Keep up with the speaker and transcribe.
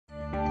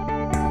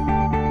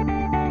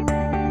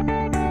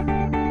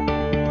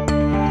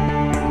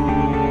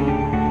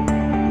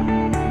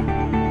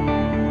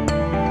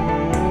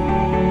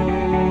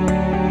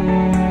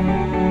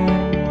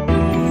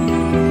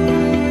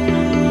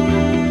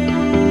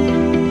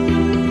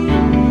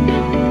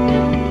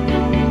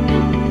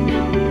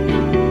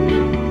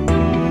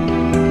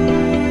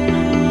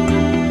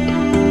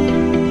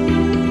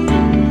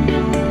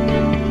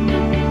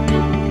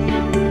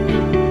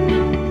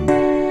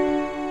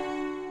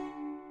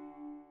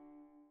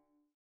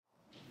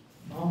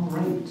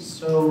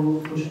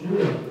So,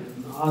 Khushnuda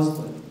and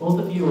Osyln, both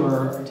of you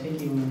are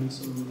taking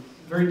some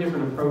very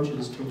different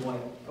approaches to what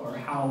or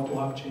how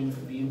blockchain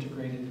could be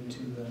integrated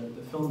into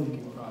the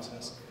filmmaking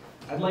process.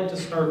 I'd like to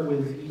start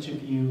with each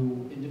of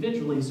you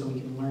individually so we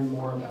can learn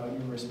more about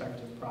your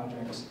respective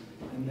projects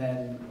and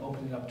then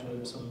open it up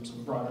to some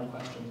broader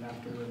questions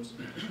afterwards.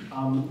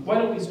 Why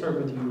don't we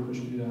start with you,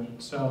 Khushnuda?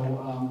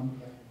 So,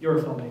 you're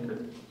a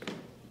filmmaker,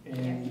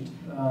 and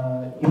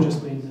you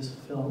just made this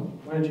film.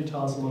 Why don't you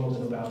tell us a little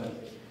bit about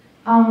it?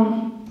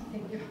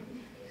 Thank you.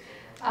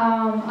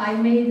 I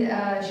made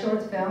a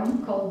short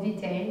film called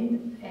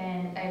Detained,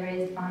 and I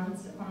raised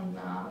funds on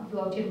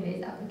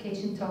blockchain-based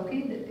application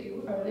token that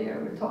you earlier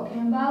were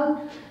talking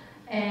about.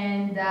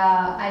 And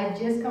I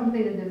just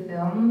completed the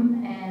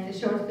film, and the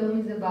short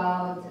film is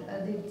about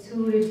the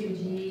two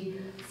refugee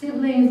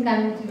siblings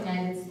coming to the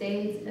United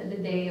States at the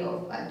day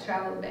of a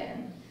travel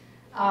ban.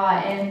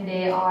 And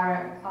they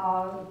are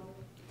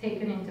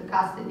taken into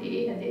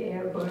custody at the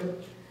airport.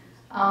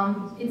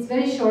 It's a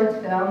very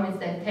short film, it's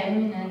like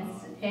 10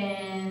 minutes,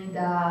 and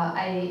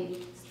I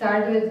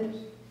started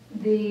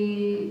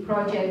the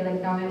project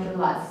like November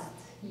last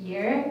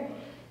year,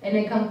 and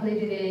I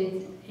completed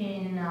it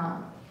in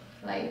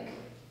like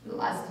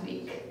last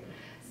week.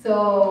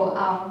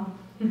 So,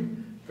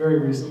 very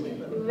recently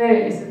then.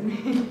 Very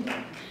recently.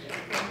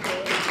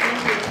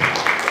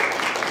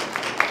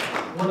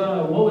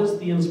 What was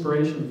the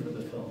inspiration for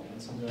the film?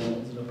 Is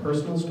it a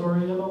personal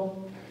story at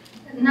all?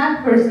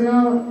 Not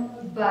personal,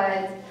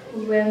 but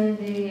when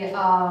the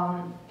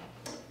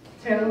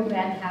travel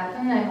ban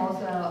happened, I'm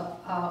also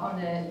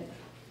on the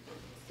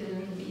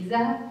student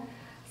visa.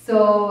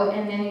 So,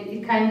 and then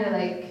it kind of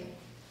like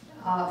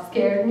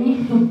scared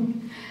me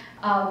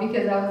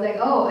because I was like,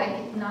 oh,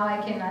 now I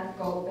cannot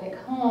go back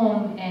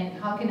home, and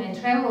how can I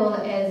travel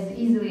as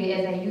easily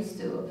as I used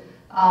to?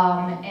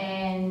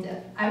 And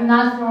I'm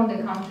not from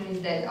the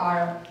countries that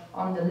are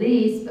on the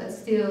list, but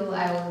still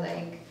I was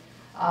like,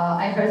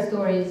 I heard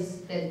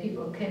stories that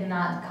people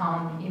cannot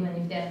come even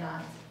if they're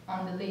not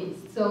on the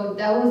list. So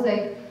that was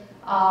like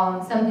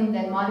something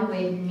that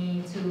motivated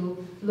me to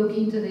look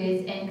into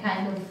this and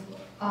kind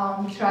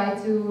of try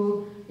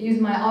to use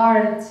my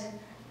art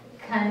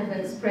kind of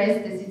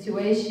express the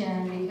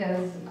situation,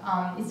 because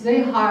it's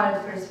very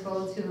hard, first of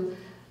all, to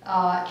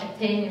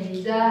obtain a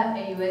visa,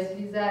 a US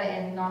visa,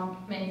 and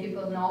not many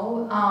people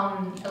know.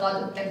 A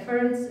lot of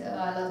efforts, a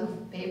lot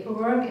of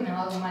paperwork, and a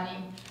lot of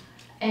money.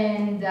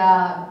 And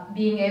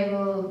being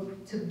able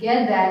to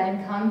get that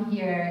and come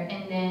here,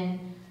 and then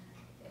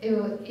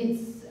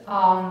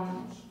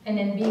and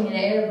then being in the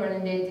airport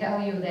and they tell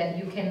you that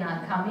you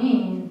cannot come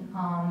in,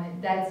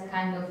 that's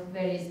kind of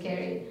very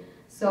scary.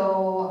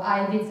 So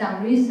I did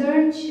some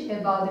research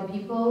about the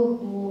people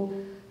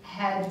who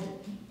had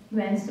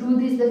went through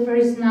this the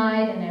first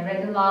night, and I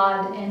read a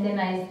lot, and then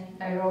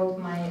I wrote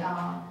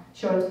my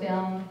short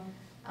film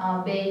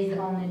based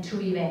on the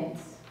true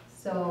events.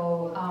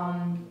 So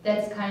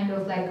that's kind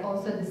of like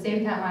also at the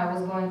same time I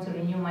was going to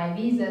renew my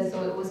visa,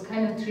 so it was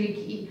kind of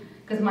tricky,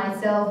 because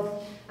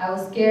myself, I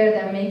was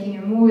scared I'm making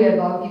a movie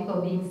about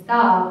people being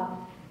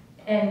stopped,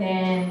 and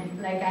then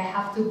like I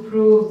have to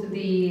prove to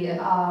the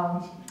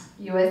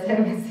US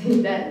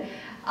embassy that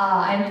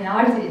I'm an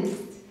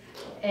artist,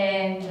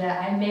 and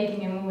I'm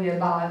making a movie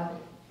about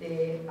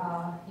the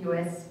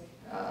US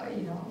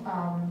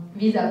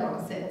visa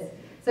process.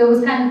 So it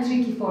was kind of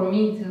tricky for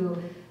me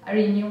to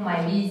renew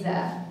my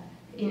visa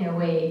in a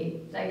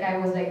way. Like I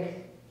was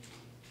like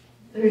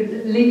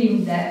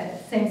living the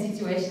same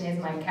situation as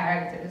my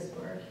characters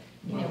were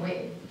in a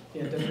way.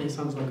 Yeah, it definitely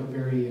sounds like a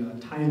very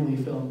timely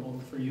film,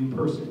 both for you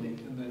personally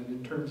and then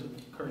in terms of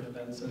current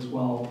events as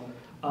well.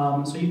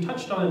 So you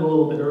touched on it a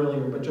little bit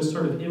earlier, but just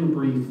sort of in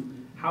brief,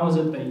 how is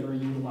it that you're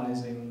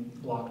utilizing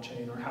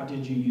blockchain, or how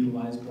did you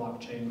utilize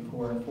blockchain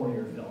for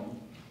your film?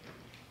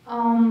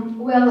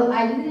 Well,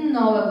 I didn't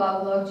know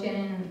about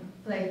blockchain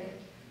like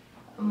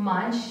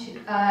much.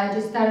 I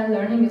just started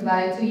learning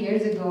about it 2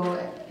 years ago,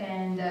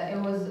 and it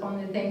was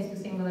only thanks to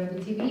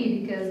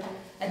SingularDTV, because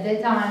at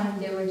that time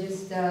they were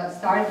just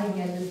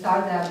starting as a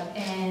startup,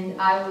 and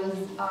I was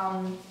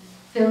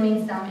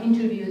filming some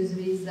interviews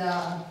with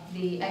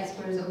the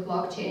experts of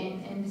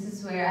blockchain, and this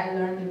is where I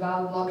learned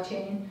about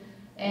blockchain.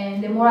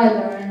 And the more I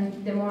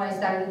learned, the more I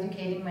started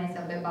educating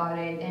myself about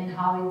it and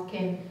how it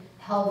can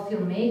help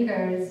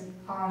filmmakers,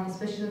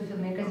 especially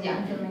filmmakers,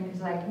 young filmmakers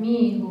like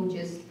me, who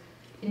just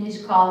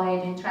finished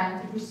college and trying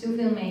to pursue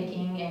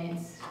filmmaking, and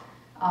it's,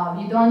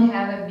 you don't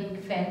have a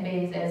big fan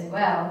base as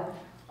well.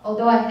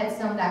 Although I had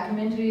some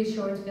documentary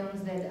short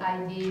films that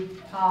I did,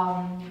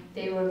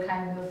 they were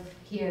kind of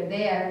here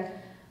there,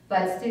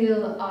 but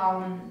still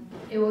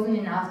it wasn't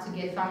enough to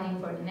get funding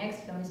for the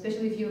next film,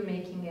 especially if you're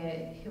making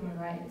a human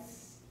rights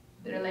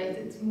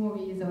related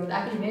movies or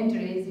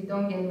documentaries, you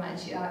don't get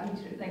much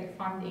like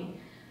funding.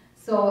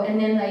 So, and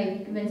then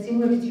like when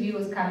SingularDTV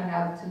was coming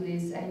up to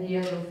this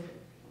idea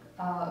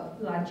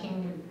of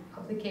launching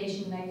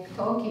application like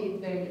Talkit,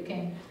 where you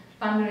can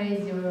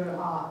fundraise your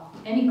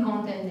any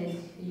content that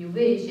you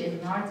wish as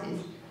an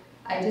artist,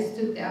 I just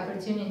took the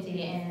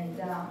opportunity, and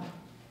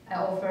I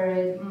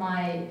offered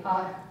my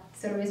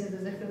services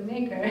as a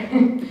filmmaker.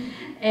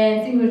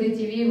 And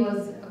SingularDTV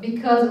was,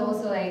 because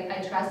also like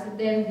I trusted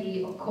them,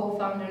 the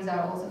co-founders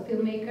are also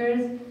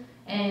filmmakers,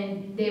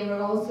 and they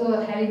were also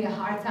having a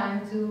hard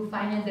time to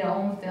finance their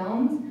own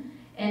films,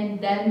 and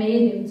that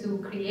made them to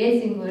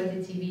create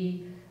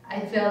SingularDTV.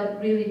 I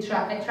felt really,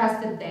 I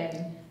trusted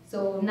them.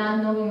 So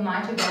not knowing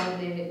much about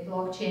the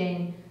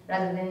blockchain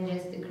rather than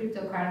just the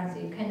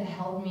cryptocurrency kind of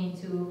helped me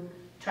to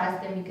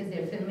trust them because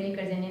they're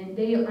filmmakers and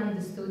they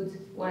understood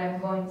what I'm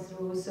going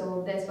through.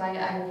 So that's why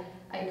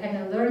I kind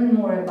of learned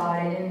more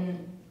about it.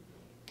 And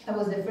that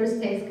was the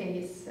first test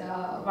case,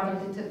 one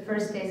of the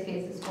first test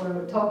cases for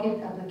a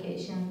Talkit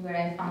application where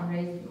I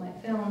fundraised my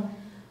film.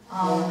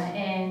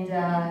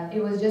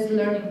 It was just a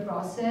learning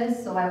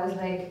process. So I was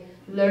like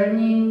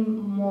learning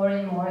more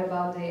and more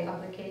about the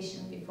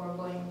application before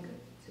going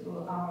to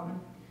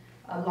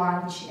a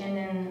launch. And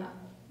then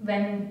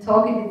when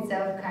Talkit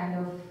itself kind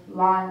of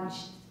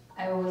launched,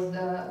 I was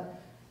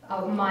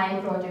my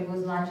project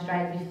was launched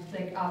right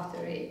like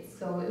after it.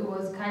 So it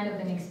was kind of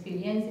an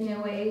experience in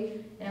a way,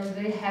 and I was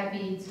very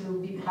happy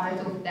to be part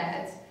of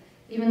that,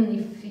 even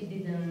if it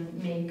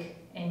didn't make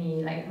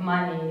any like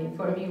money.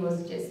 For me, it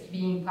was just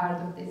being part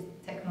of this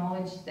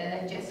technology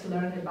that I just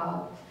learned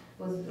about.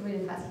 It was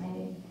really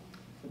fascinating.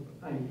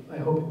 I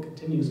hope it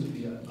continues to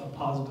be a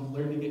positive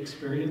learning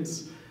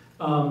experience.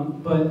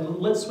 But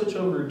let's switch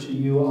over to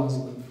you,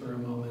 Osyln, for a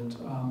moment.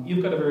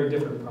 You've got a very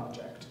different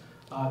project.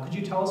 Could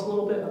you tell us a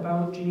little bit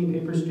about Genie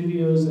Paper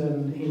Studios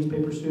and Haynes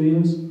Paper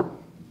Studios?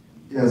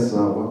 Yes,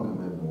 welcome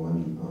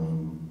everyone.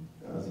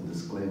 As a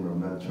disclaimer,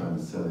 I'm not trying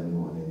to sell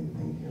anyone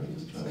anything here, I'm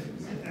just trying to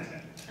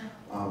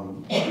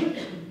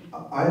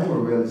I am a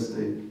real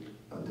estate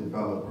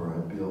developer.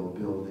 I build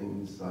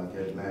buildings, I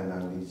get land, I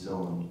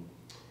rezone.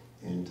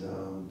 And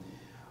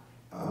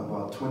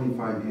about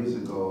 25 years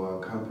ago,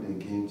 a company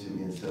came to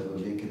me and said, we're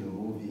making a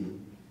movie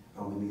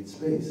and we need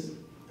space.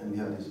 And we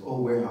had these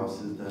old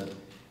warehouses that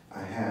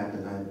I had,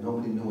 and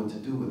nobody knew what to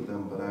do with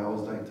them, but I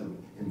always like to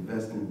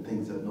invest in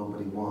things that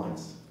nobody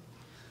wants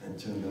and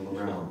turn them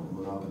around.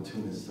 I'm an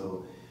opportunist,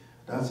 so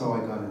that's how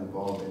I got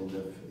involved in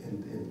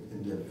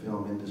the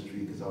film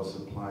industry, because I was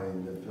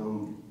supplying the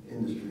film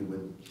industry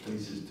with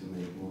places to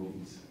make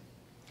movies.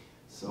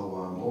 So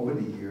over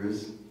the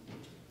years,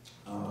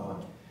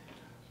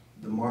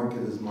 the market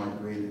has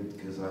migrated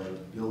because I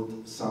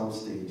built sound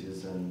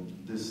stages, and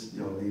this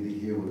young lady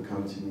here would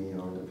come to me,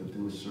 or the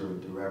producer or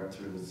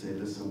director, and say,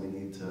 listen, we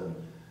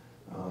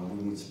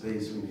need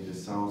space, we need a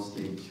sound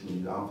stage, we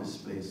need office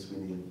space, we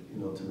need,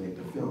 to make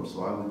the film.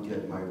 So I would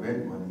get my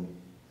rent money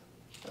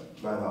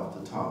right off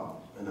the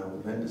top, and I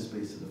would rent the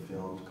space to the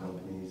film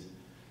companies,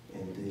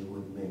 and they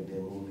would make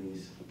their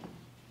movies.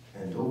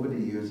 And over the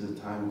years, as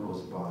time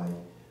goes by,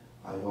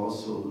 I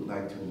also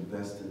like to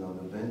invest in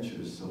other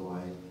ventures, so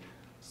I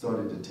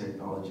started a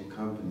technology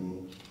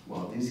company.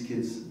 Well, these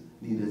kids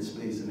needed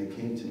space and they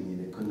came to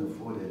me, they couldn't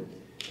afford it.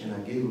 And I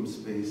gave them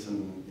space,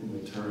 and in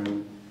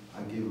return,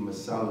 I gave them a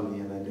salary,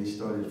 and then they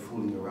started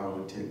fooling around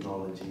with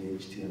technology,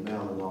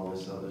 HTML and all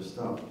this other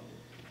stuff.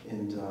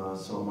 And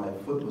so my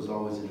foot was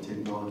always in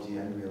technology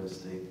and real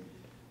estate.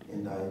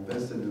 And I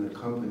invested in a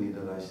company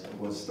that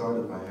what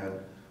startup I had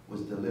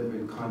was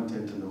delivering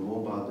content on a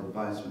mobile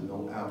device with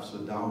no apps or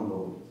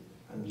download.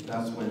 And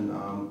that's when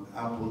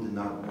Apple did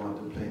not want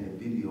to play any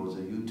videos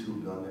or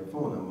YouTube on their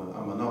phone.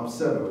 I'm an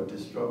upsetter, a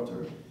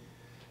disruptor.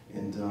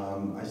 And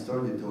I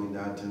started doing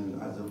that,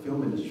 and as the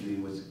film industry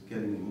was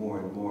getting more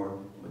and more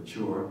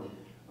mature,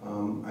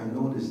 I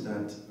noticed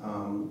that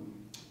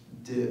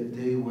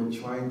they were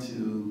trying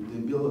to,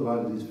 they built a lot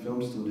of these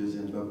film studios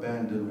in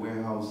abandoned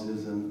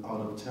warehouses and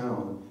out of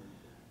town.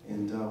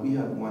 And we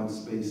had one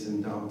space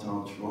in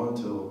downtown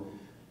Toronto,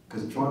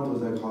 because Toronto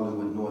is like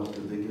Hollywood North,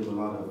 because they give a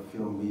lot of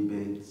film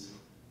rebates,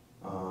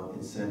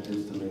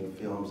 incentives to make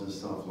films and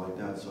stuff like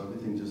that. So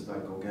everything just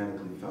like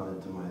organically fell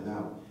into my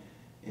lap.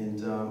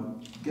 And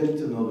getting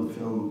to know the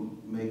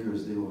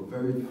filmmakers, they were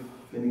very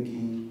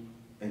finicky,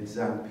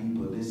 exact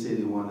people. They say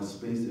they want a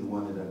space, they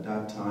want it at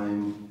that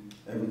time.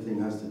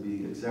 Everything has to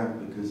be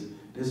exact because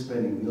they're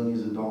spending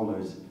millions of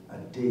dollars a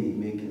day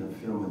making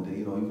a film. And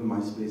they, even my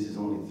space is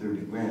only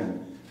 30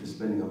 grand. They're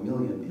spending $1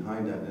 million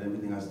behind that, and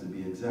everything has to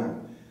be exact.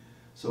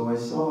 So I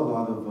saw a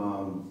lot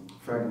of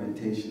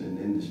fragmentation in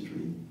the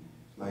industry.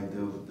 Like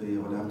they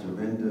would have to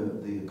rent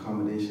the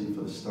accommodation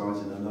for the stars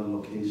in another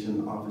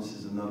location,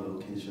 offices in another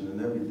location, and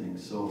everything.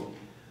 So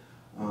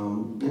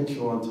in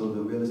Toronto,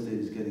 the real estate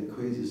is getting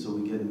crazy, so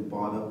we're getting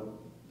bought up.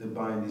 They're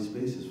buying these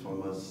spaces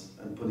from us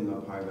and putting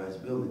up high-rise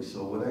buildings.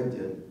 So what I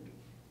did,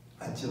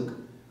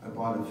 I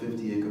bought a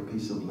 50-acre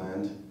piece of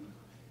land,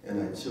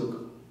 and I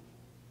took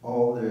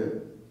all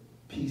the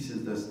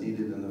pieces that's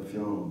needed in the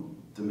film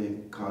to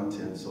make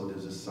content. So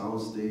there's a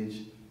sound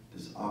stage,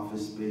 there's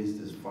office space,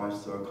 there's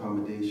 5-star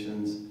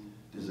accommodations,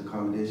 there's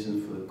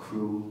accommodations for the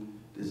crew,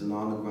 there's an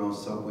underground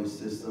subway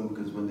system,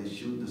 because when they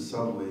shoot the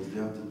subways, they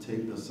have to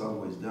take the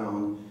subways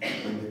down,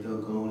 and they can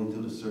only do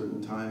it a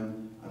certain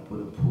time. I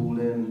put a pool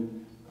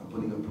in, I'm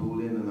putting a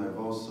pool in, and I've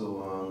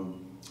also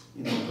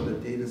put a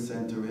data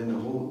center in, a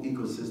whole ecosystem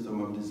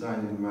ecosystem I'm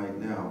designing right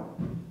now.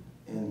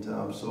 And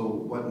so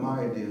what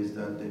my idea is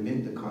that they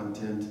make the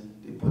content,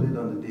 they put it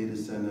on the data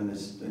center, and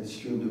it's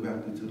streamed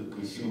directly to the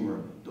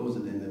consumer. Those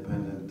are the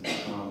independent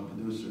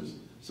producers.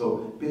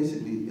 So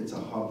basically, it's a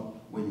hub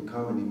where you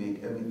come and you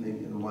make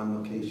everything in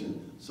one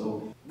location.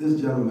 So this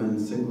gentleman,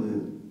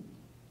 Singular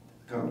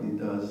company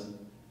does,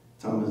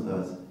 Thomas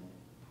does,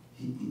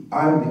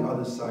 I'm the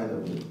other side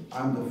of it.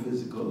 I'm the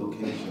physical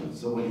location.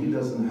 So what he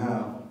doesn't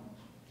have,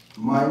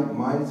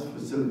 my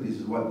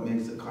facilities is what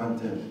makes the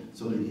content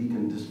so that he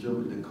can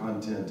distribute the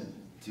content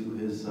to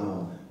his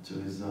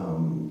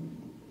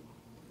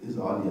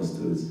audience,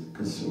 to his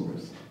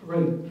consumers.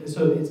 Right.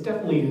 So it's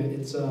definitely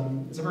it's a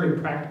very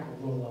practical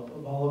roll-up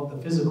of all of the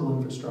physical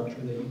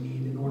infrastructure that you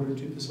need in order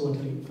to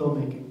facilitate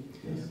filmmaking.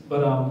 Yes.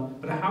 But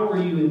how are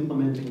you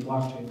implementing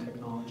blockchain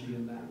technology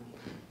in that?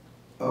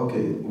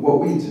 Okay.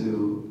 What we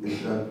do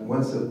is that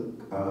once an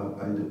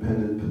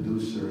independent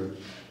producer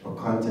or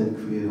content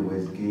creator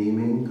with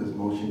gaming, because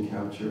motion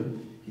capture,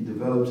 he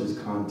develops his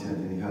content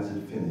and he has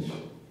it finished.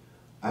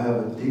 I have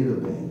a data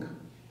bank,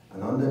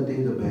 and on that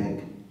data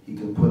bank, he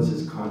can put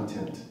his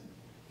content,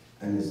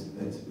 and it's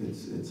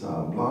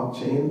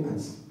blockchain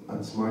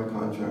and smart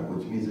contract,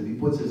 which means if he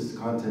puts his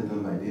content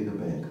on my data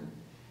bank,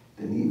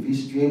 then if he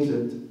streams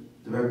it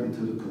directly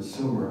to the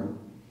consumer,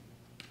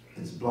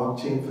 it's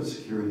blockchain for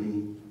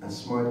security and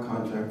smart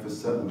contract for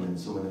settlement.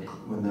 So if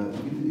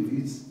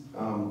he's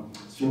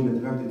streaming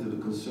it directly to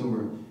the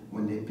consumer,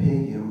 when they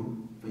pay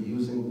him for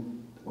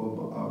using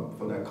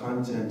for that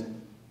content,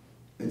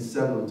 it's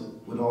settled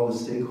with all the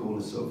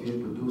stakeholders. So if you're a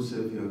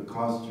producer, if you're a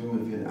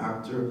costume, if you're an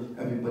actor,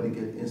 everybody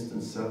get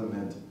instant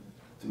settlement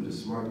through the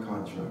smart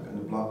contract and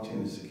the blockchain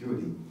and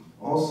security.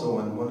 Also,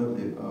 on one of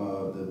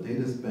the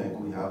data bank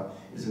we have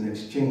is an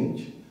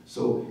exchange.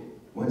 So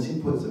once he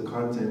puts the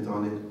content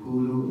on it,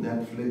 Hulu,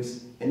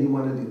 Netflix, any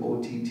one of the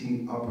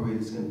OTT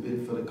operators can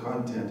bid for the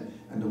content,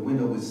 and the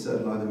winner will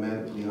settle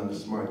automatically on the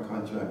smart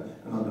contract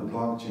and on the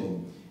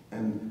blockchain.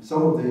 And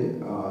some of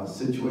the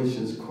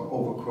situations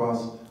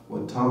overcross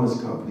what Thomas'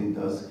 company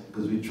does,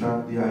 because we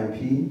track the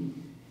IP,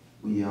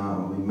 we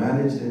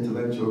manage the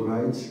intellectual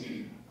rights,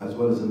 as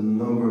well as a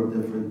number of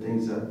different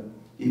things, that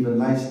even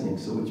licensing.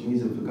 So which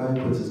means if a guy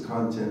puts his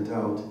content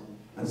out,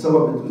 and some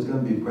of it is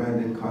going to be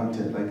branded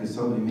content, like if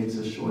somebody makes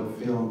a short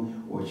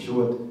film or a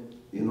short,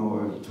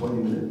 or a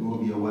 20-minute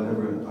movie or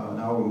whatever, an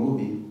hour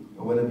movie,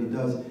 or whatever he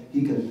does,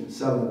 he can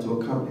sell it to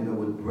a company that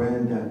would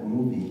brand that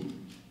movie.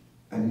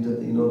 And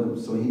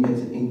so he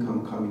makes an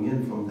income coming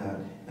in from that.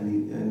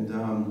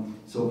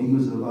 So we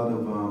use a lot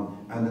of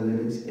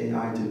analytics,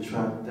 AI, to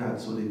track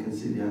that so they can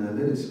see the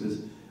analytics.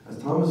 Because as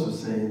Thomas was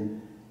saying,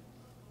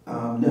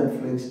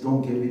 Netflix they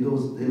don't give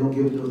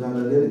you those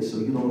analytics, so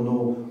you don't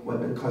know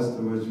what the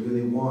customers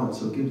really want.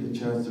 So it gives you a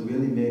chance to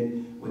really make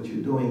what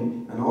you're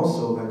doing. And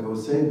also, like I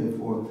was saying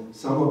before,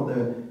 some of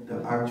the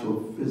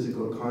actual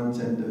physical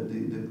content, the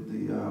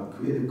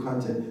creative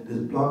content,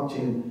 there's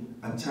blockchain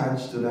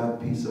attached to that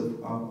piece of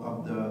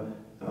the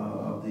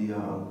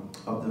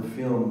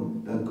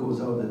film that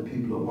goes out that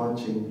people are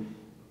watching.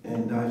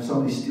 And if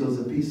somebody steals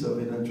a piece of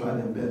it and try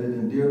to embed it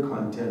in their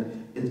content,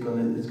 it's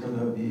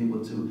gonna be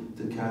able to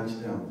catch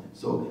them.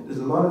 So there's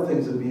a lot of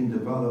things that are being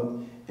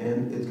developed,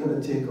 and it's gonna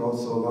take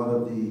also a lot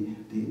of the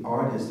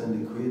artists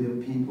and the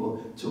creative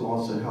people to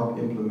also help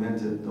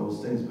implement those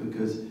things,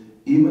 because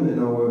even in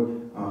our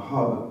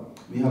hub,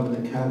 we have an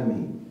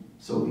academy.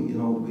 So we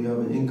have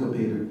an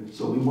incubator.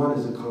 So we want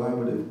is a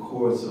collaborative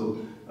core. So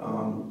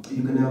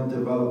you can help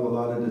develop a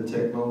lot of the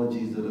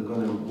technologies that are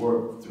going to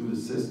work through the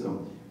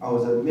system. I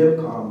was at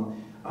MIPCOM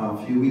a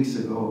few weeks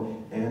ago,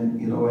 and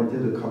I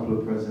did a couple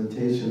of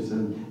presentations,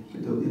 and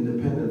the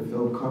independent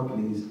film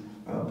companies,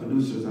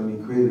 producers,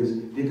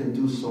 creators, they can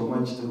do so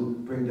much to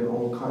bring their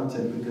own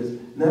content, because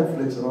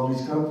Netflix and all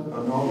these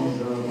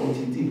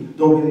OTT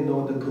don't really know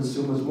what the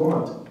consumers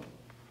want.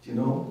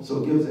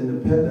 So it gives an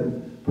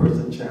independent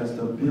person a chance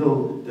to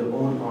build their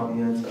own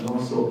audience and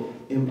also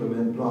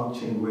implement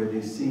blockchain where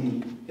they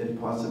see it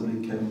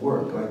possibly can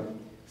work. Like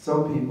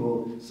some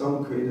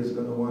creators are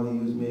going to want to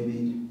use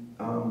maybe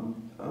a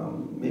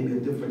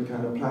different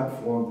kind of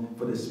platform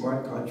for the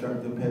smart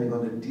contract depending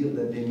on the deal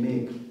that they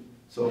make.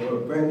 So if a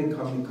branding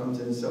company comes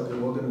in and says, okay,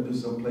 we're going to do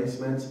some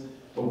placements,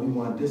 but we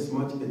want this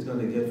much, it's going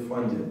to get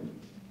funded.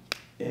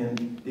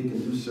 And they can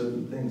do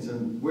certain things.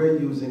 And we're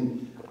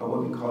using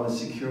what we call a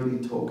security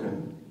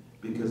token,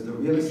 because the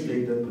real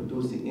estate that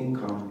produces the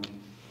income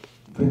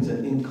brings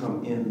an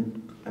income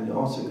in, and you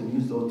also can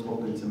use those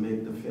tokens to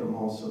make the film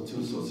also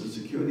too. So it's a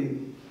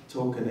security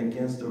token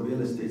against the real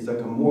estate. It's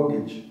like a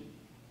mortgage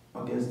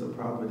against the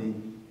property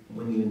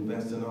when you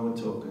invest in our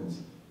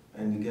tokens,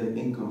 and you get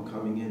income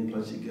coming in,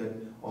 plus you get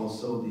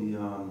also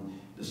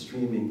the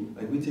streaming.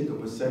 Like we take a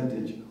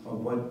percentage of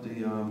what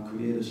the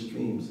creator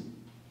streams.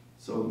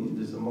 So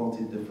there's a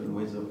different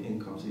ways of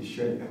income. So you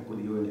share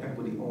equity, you're an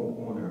equity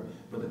owner,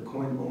 but the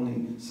coin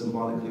only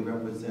symbolically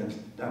represents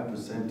that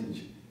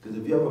percentage. Because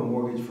if you have a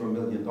mortgage for $1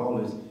 million,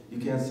 you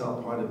can't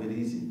sell part of it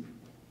easy,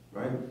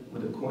 right?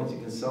 With the coins, you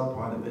can sell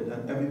part of it,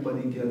 and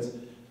everybody gets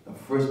a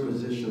first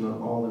position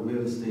on all the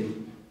real estate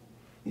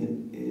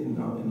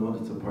in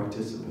order to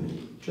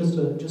participate. Just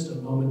a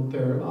moment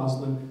there,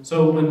 Osyln.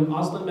 So when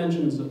Osyln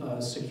mentions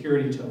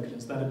security token,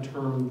 is that a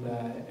term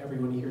that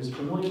everyone here is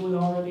familiar with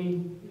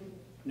already?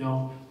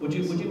 No. Would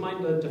you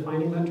mind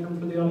defining that term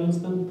for the audience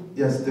then?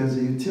 Yes, there's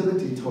a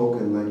utility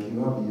token, like you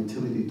have a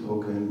utility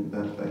token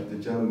that, like the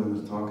gentleman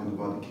was talking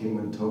about, the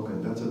Cayman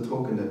token. That's a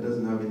token that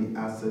doesn't have any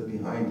asset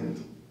behind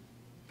it.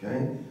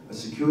 Okay? A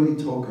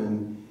security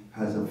token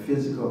has a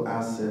physical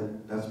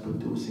asset that's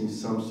producing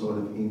some sort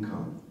of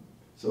income.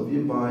 So if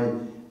you buy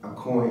a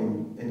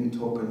coin, any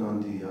token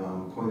on the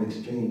coin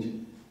exchange,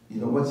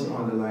 you know, what's the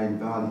underlying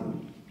value?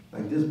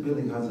 Like this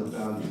building has a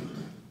value.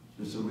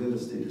 There's a real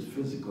estate, it's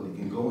physical. You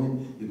can go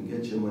in, you can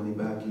get your money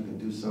back, you can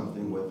do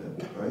something with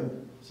it, right?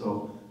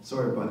 So,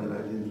 sorry about it,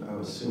 I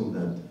assumed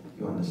that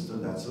you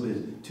understood that. So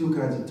there's two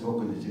kinds of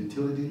token. There's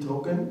utility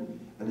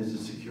token and there's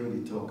a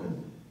security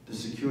token. The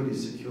security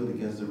is secured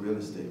against the real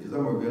estate. Because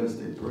I'm a real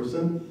estate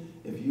person,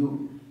 if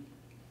you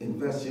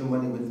invest your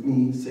money with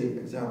me, say,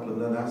 example,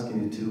 I'm not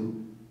asking you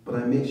to, but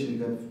I make sure you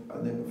get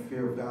a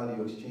fair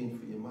value exchange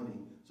for your money.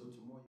 So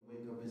tomorrow you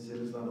wake up and say,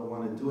 listen, I don't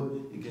want to do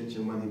it, you get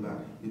your money back.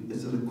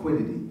 It's a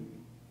liquidity.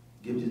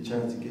 Gives you a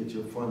chance to get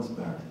your funds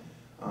back.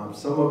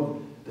 Some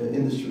of the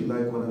industry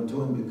like what I'm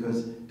doing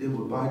because they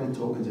will buy the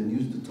tokens and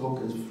use the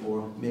tokens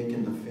for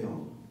making the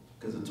film.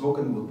 Because the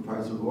token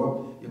price will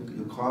go up,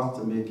 your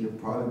cost to make your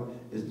product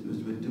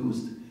is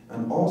reduced.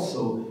 And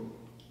also,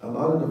 a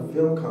lot of the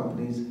film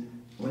companies,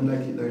 when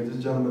like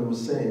this gentleman was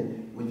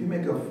saying, when you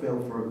make a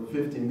film for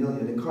 50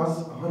 million, it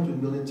costs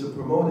 100 million to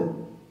promote it.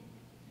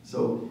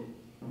 So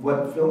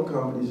what film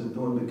companies are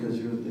doing, because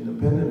you're an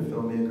independent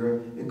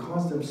filmmaker, it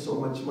costs them so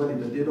much money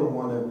that they don't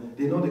want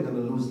to, they know they're going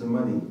to lose the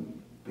money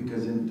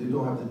because they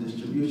don't have the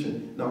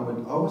distribution. Now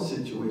with our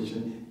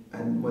situation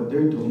and what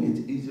they're doing,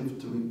 it's easier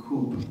to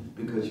recoup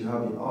because you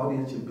have your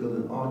audience, you build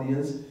an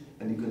audience,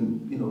 and you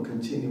can, you know,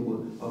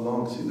 continue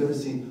along. So you're going to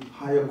see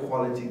higher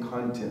quality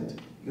content.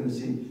 You're going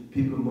to see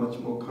people much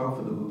more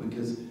comfortable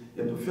because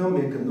if the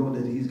filmmaker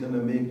knows that he's going to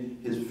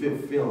make his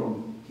fifth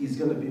film, he's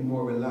going to be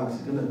more relaxed.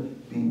 He's going to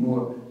be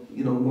more,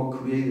 you know, more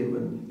creative,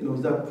 and you know,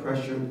 he's not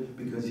pressured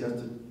because he has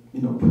to,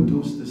 you know,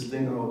 produce this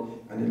thing out,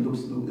 and it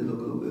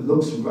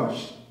looks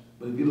rushed.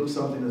 But if you look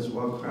something that's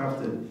well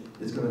crafted,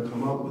 it's going to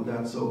come out with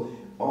that. So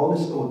all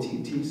this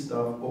OTT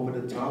stuff over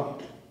the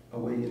top,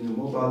 away in the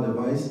mobile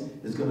device,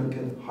 is going to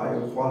get higher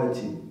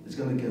quality. It's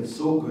going to get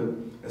so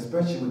good,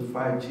 especially with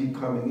 5G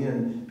coming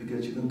in,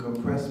 because you can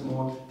compress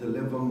more,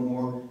 deliver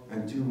more,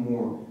 and do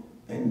more.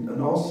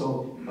 And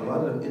also, a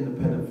lot of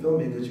independent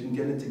filmmakers, you can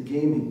get into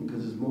gaming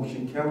because it's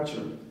motion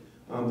capture.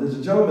 There's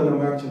a gentleman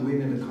I'm actually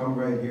waiting to come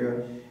right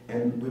here,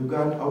 and we've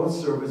got, our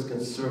service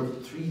can serve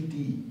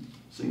 3D.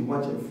 So you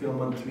watch a film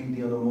on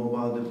 3D on a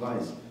mobile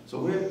device. So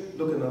we're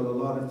looking at a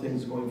lot of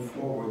things going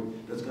forward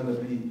that's going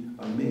to be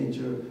a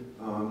major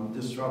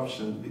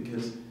disruption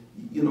because,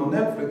 you know,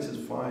 Netflix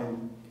is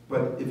fine,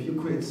 but if you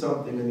create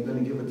something and you're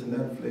going to give it to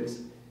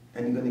Netflix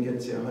and you're going to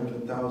get, say,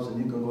 100,000,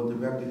 you can go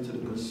directly to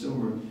the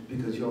consumer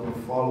because you have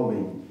a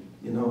following,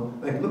 you know.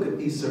 Like, look at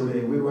Issa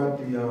Rae. We were at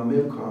the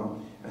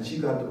MIVCOM, and she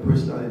got the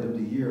Personality of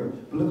the Year.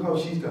 But look how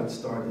she's got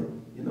started,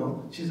 you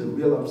know. She's a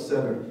real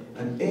upsetter.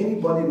 And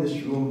anybody in this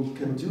room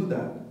can do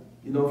that.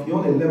 You know, if you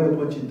only limit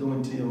what you're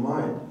doing to your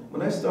mind.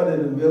 When I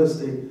started in real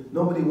estate,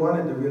 nobody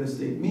wanted the real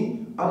estate.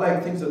 Me, I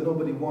like things that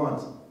nobody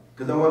wants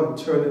because I want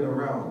to turn it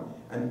around.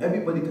 And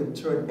everybody can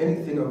turn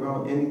anything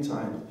around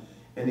anytime.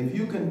 And if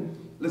you can,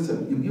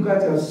 listen, you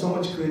guys have so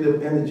much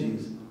creative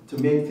energies to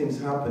make things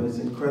happen. It's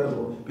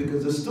incredible.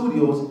 Because the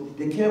studios,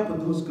 they can't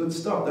produce good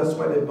stuff. That's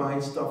why they're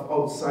buying stuff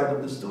outside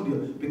of the studio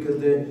because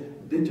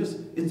they just,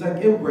 it's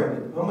like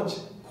inbred.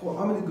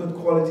 How many good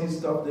quality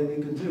stuff that they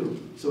can do.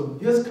 So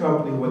his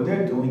company, what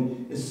they're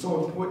doing is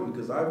so important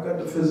because I've got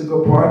the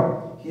physical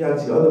part, he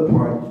has the other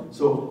part.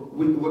 So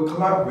we're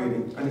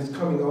collaborating and it's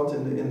coming out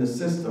in the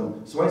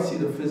system. So I see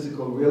the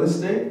physical real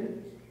estate.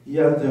 He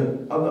has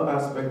the other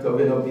aspect of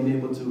it, of being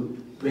able to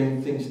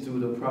bring things through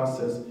the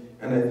process.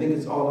 And I think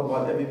it's all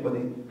about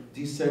everybody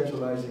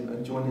decentralizing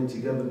and joining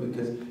together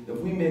because if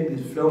we make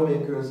these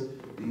filmmakers,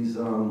 these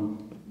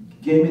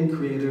gaming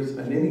creators,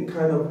 and any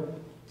kind of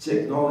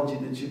technology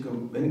that you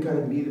can, any kind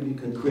of medium you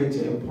can create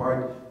to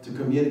impart, to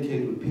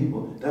communicate with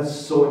people. That's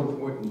so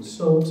important.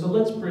 So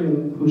let's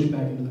bring Khush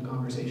back into the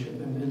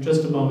conversation in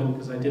just a moment,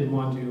 because I did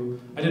want to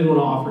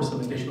offer some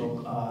additional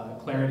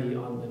clarity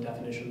on the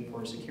definition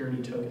for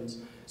security tokens.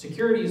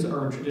 Securities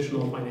are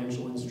traditional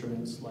financial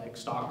instruments like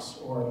stocks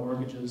or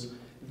mortgages.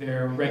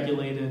 They're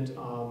regulated,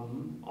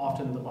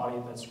 often the body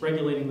that's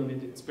regulating them,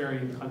 it's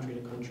varying country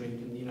to country.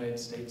 In the United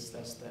States,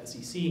 that's the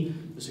SEC,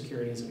 the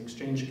Securities and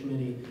Exchange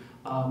Committee.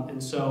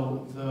 And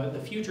so the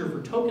future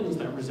for tokens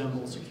that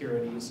resemble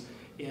securities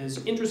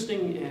is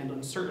interesting and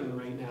uncertain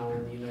right now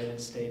in the United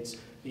States.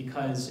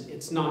 because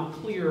it's not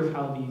clear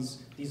how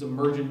these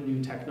emergent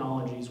new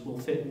technologies will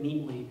fit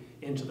neatly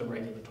into the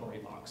regulatory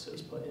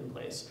boxes put in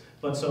place.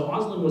 But so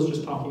Osyln was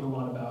just talking a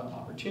lot about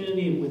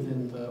opportunity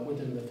within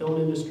the film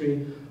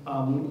industry.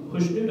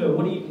 Khushnuda,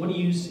 what do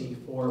you see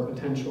for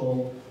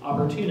potential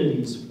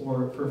opportunities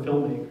for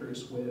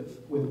filmmakers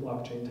with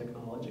blockchain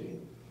technology?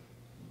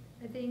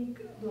 I think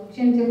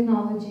blockchain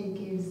technology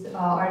gives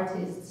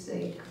artists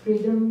like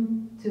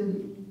freedom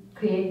to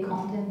create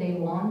content they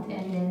want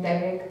and then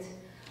direct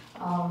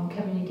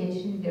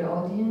communication with their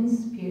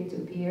audience,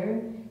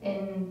 peer-to-peer.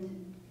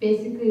 And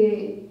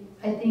basically,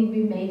 I think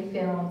we make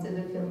films as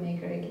a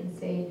filmmaker, I can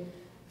say,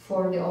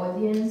 for the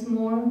audience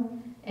more.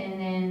 And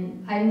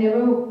then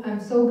I'm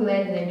so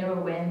glad that I never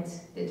went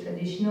the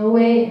traditional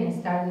way and I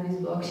started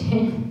with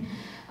blockchain.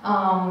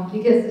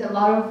 Because a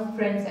lot of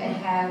friends I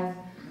have,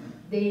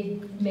 they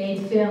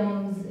made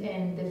films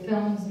and the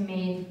films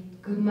made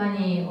good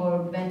money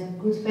or went to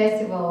good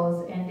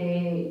festivals and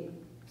they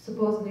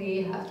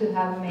supposedly have to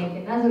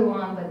make another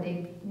one, but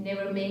they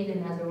never made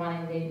another one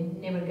and they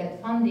never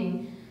got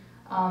funding.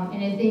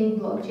 And I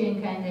think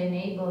blockchain kind of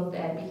enables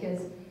that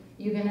because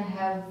you're gonna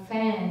have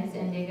fans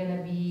and they're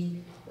gonna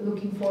be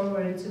looking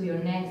forward to your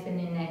next and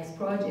the next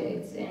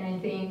projects. And I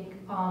think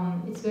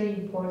it's very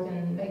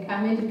important. Like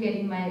I'm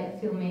educating my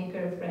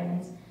filmmaker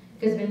friends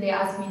because when they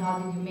ask me how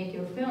did you make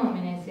your film,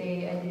 and I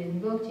say I did it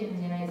in blockchain,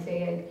 and then I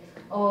say like,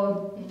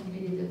 oh,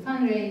 we did a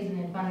fundraise,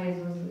 and the fundraise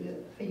was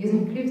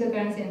using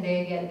cryptocurrency, and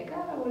they get like,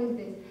 ah, what is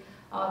this?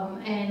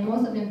 And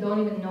most of them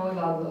don't even know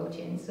about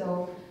blockchain.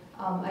 So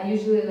I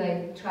usually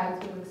like try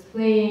to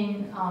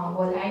explain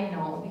what I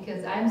know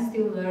because I'm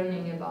still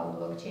learning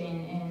about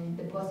blockchain and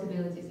the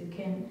possibilities it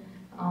can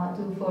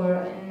do for.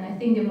 And I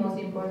think the most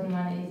important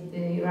one is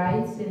the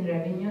rights and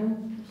revenue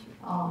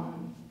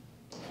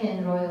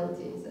and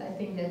royalties. I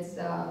think that's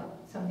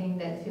something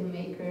that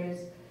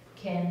filmmakers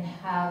can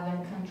have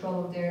and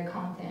control of their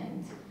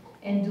content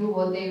and do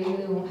what they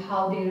really want,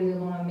 how they really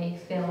want to make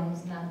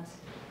films, not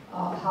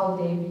how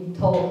they've been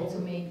told to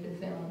make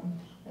the film.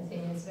 I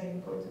think it's very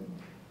important.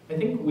 I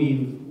think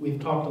we've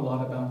talked a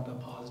lot about the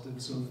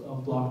positives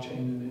of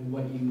blockchain and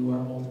what you are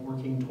both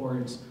working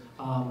towards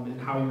and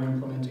how you're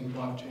implementing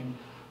blockchain.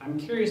 I'm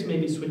curious,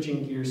 maybe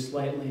switching gears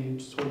slightly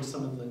towards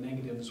some of the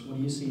negatives. What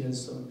do you see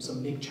as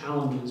some big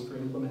challenges for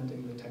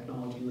implementing the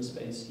technology in the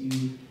space?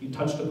 You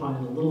touched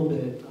upon it a little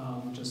bit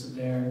just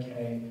there,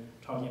 Kay,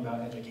 talking about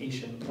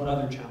education. What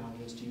other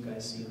challenges do you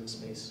guys see in the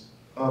space?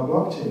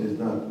 Blockchain is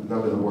not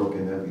going to work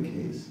in every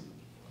case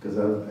because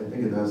I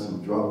think it has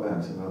some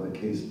drawbacks in other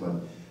cases, but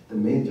the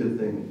major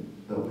thing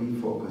that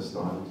we focused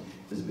on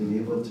is being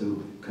able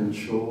to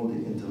control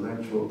the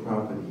intellectual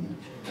property,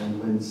 and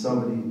when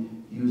somebody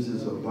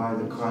uses or buy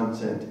the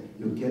content,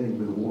 you're getting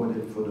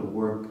rewarded for the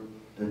work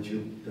that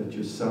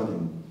you're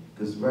selling.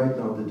 Because right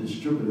now the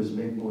distributors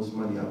make most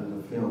money out of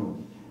the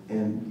film,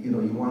 and you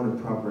want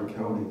a proper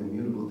accounting,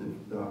 immutable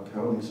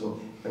accounting. So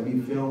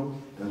every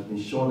film that's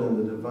been shown on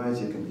the device,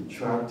 it can be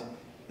tracked.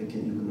 You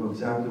can know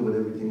exactly what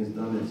everything is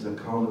done. It's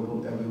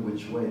accountable every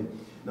which way.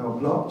 Now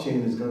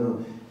blockchain is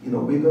gonna,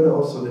 we're gonna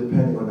also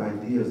depend on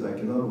ideas. Like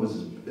in other words,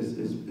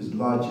 is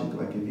logic.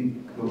 Like if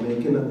you go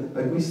making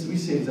like we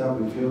say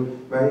example, if you're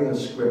writing a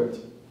script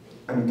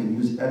and you can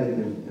use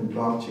editing in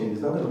blockchain,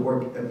 it's not going to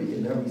work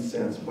in every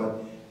sense,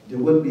 but there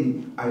would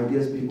be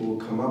ideas people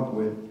will come up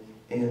with,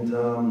 and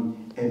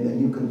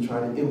then you can try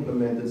to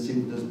implement and see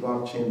if does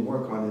blockchain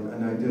work on it.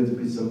 And there'll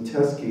be some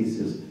test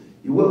cases.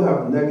 You will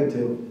have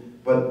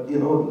negative, but a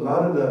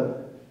lot of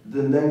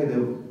the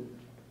negative.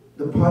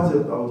 The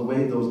positive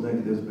outweigh those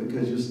negatives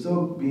because you're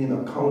still being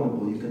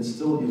accountable. You can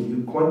still, you're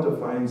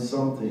quantifying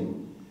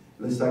something.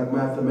 It's like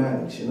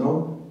mathematics,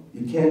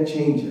 you can't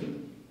change it.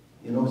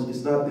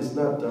 It's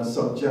not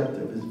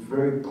subjective. It's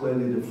very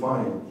clearly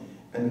defined.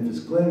 And if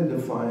it's clearly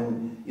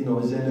defined,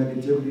 is there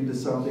negativity to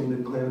something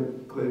that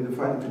clearly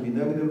defined? It could be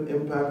negative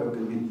impact or it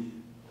could be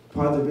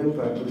positive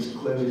impact, but it's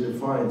clearly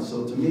defined.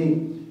 So to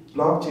me,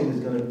 blockchain is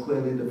going to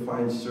clearly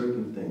define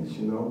certain things,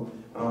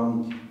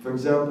 For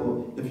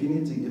example, if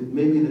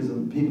maybe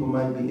people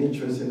might be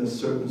interested in a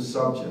certain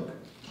subject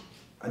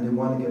and they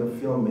want to get a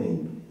film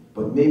made,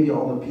 but maybe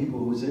all the people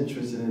who's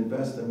interested in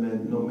investment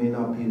may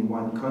not be in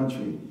one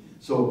country.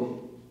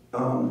 So,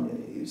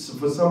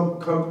 for some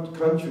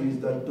countries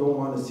that don't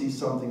want to see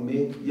something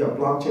made, yeah,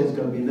 blockchain is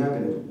going to be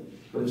negative.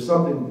 But if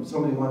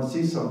somebody wants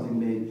to see something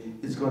made,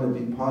 it's going to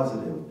be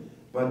positive.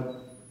 But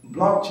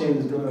blockchain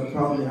is going to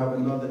probably have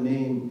another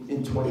name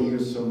in 20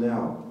 years from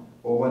now,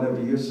 or whatever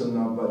years from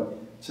now. But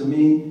to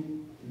me,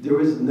 there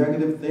is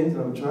negative things,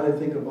 and I'm trying to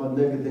think about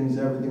negative things,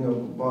 everything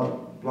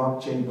about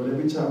blockchain, but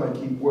every time I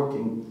keep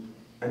working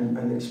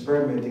and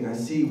experimenting, I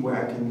see where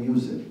I can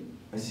use it.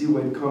 I see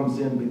where it comes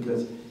in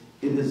because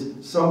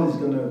somebody's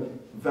going to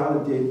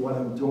validate what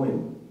I'm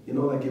doing.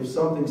 Like if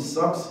something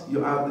sucks,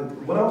 when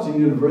I was in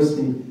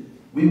university,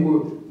 when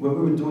we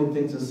were doing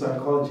things in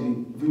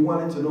psychology, if we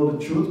wanted to know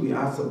the truth, we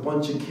asked a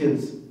bunch of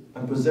kids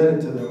and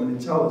presented to them and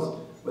they tell us.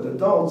 But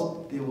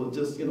adults, they will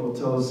just,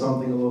 tell us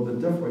something a little bit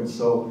different.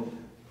 So,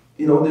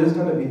 you know, there's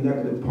going to be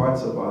negative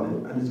parts about it,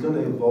 and it's going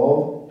to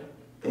evolve.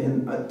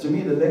 And to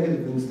me, the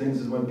negative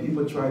things is when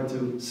people try to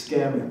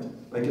scam it.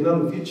 Like, in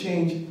other words, if you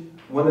change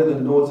one of the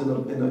nodes in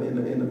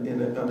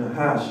a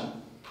hash,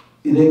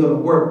 it ain't going to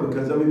work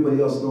because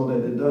everybody else knows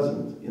that it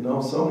doesn't. You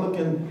know, so I'm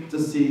looking to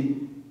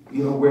see,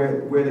 you know,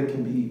 where there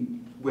can be,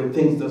 where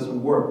things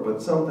doesn't work.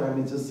 But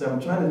sometimes it's just,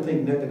 I'm trying to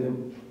think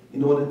negative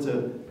in order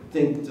to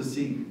think to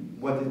see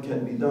what it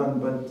can be done.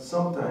 But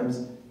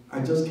sometimes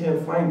I just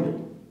can't find it.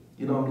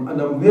 You know, and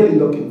I'm really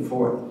looking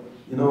for it.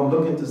 You know, I'm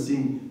looking to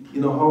see,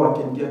 you know, how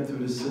I can get through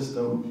the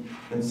system.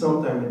 And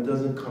sometimes it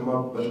doesn't come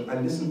up, but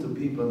I listen to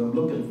people and I'm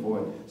looking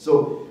for it.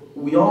 So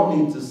we all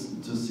need to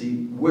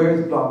see where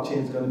is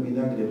blockchain is going to be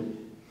negative.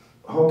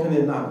 How can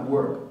it not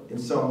work in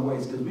some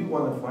ways? Because we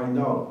want to find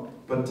out.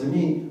 But to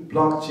me,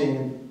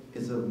 blockchain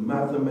is a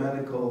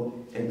mathematical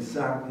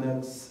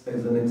exactness,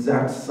 as an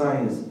exact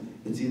science.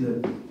 It's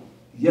either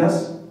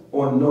yes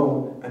or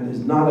no, and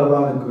there's not a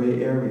lot of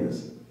gray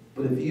areas.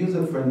 But if you use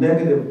it for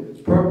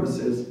negative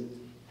purposes,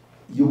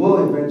 you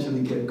will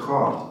eventually get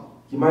caught.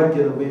 You might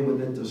get away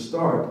with it to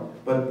start,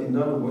 but in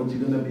other words,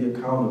 you're going to be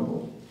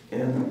accountable.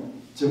 And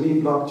to me,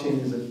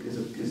 blockchain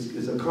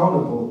is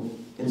accountable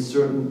in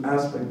certain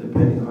aspects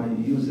depending on how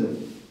you use it.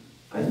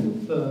 I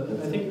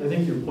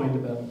think your point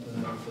about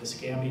the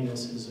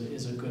scamminess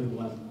is a good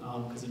one,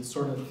 because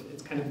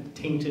it's kind of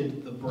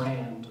tainted the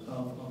brand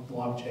of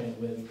blockchain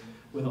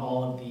with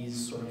all of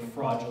these sort of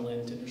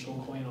fraudulent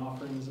initial coin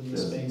offerings in the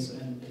space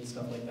and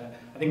stuff like that.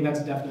 I think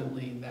that's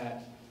definitely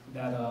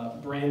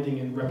that branding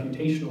and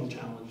reputational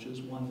challenge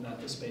is one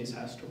that the space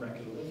has to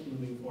reckon with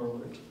moving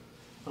forward.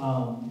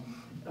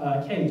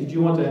 Kay, did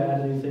you want to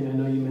add anything? I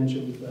know you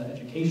mentioned the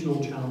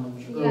educational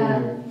challenge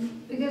earlier.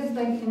 Because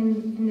like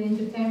in the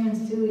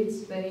entertainment too,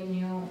 it's very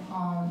new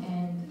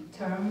and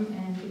term,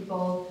 and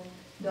people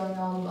don't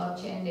know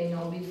blockchain, they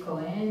know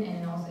Bitcoin,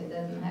 and also it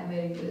doesn't have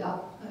very good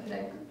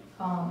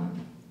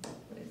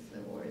what is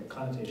the word?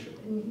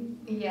 Connotation.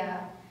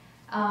 Yeah.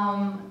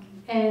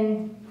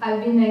 And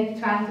I've been like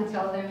trying to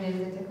tell them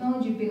there's a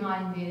technology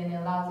behind it and it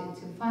allows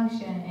it to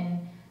function,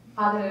 and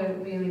other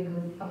really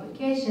good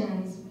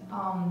applications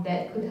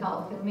that could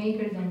help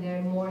filmmakers, and there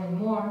are more and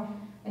more.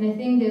 And I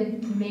think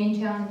the main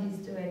challenge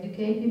is to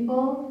educate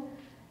people,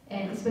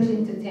 and especially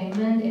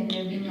entertainment, and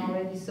there have been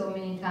already so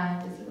many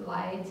times it's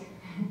light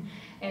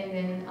and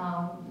then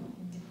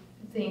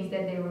things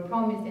that they were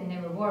promised and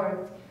never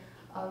worked.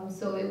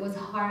 So it was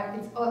hard,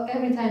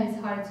 every time it's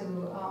hard to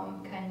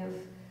kind of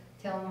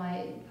tell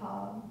my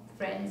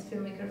friends,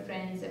 filmmaker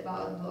friends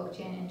about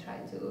blockchain and try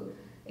to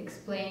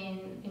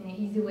explain in an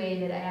easy way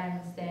that I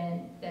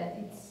understand that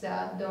it's,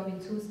 don't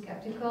be too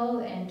skeptical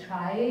and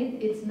try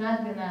it. It's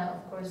not gonna,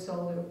 of course,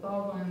 solve your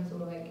problems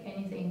or like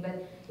anything,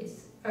 but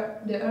it's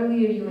the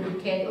earlier you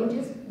educate or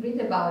just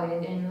read about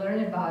it and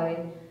learn about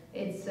it,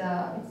 it's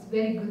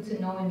very good to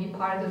know and be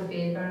part of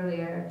it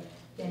earlier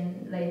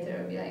than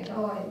later be like,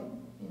 oh, I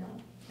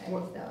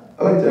missed out.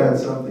 I'd like to add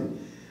something.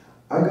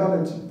 I got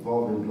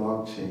involved in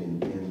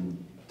blockchain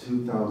in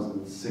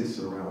 2006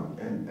 around,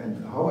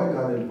 and how I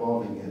got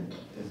involved in it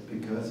is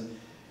because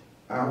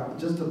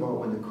just about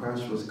when the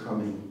crash was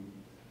coming,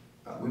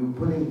 we were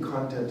putting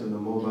content on the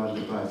mobile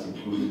device,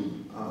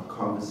 including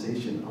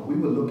conversation, and we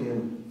were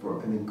looking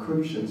for an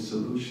encryption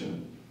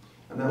solution.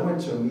 And I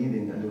went to a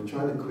meeting, and they were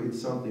trying to create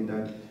something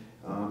that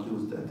it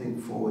was, I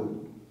think,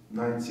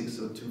 496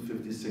 or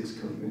 256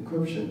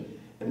 encryption.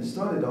 And it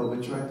started out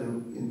with trying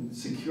to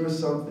secure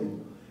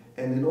something,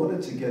 and in order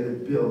to get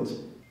it built,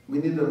 we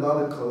needed a lot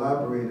of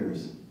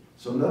collaborators.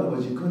 So in other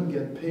words, you couldn't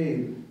get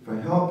paid for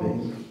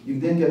helping. You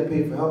didn't get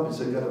paid for helping,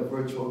 so you got a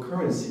virtual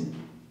currency,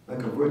 like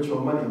a virtual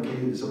money.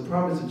 Okay, it's a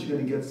promise that you're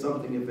going to get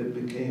something if it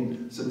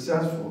became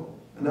successful.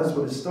 And that's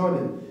what it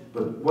started.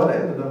 But what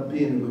ended up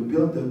being,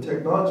 the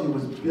technology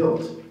was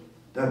built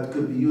that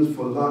could be used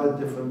for a lot of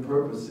different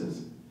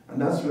purposes. And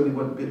that's really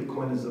what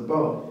Bitcoin is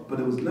about. But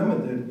it was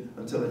limited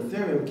until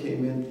Ethereum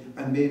came in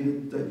and made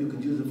it that you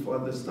could use it for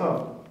other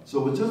stuff. So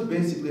it was just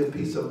basically a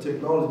piece of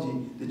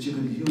technology that you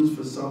could use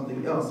for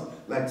something else.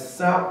 Like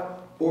SAP,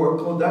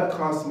 Oracle, that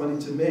costs money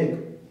to make.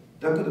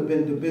 That could have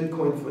been the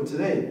Bitcoin for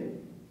today,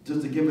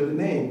 just to give it a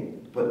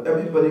name. But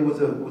everybody was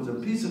a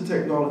piece of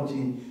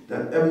technology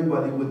that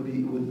everybody would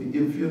be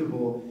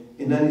irrefutable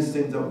in any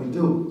thing that we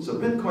do. So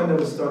Bitcoin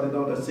never started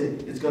out as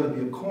saying it's going to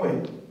be a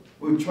coin.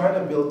 We were trying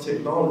to build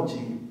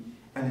technology,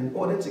 and in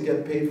order to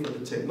get paid for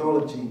the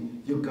technology,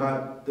 you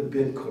got the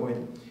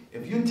Bitcoin.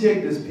 If you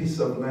take this piece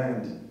of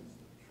land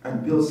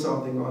and build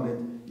something on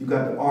it, you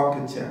got the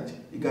architect,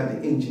 you got the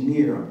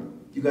engineer,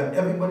 you got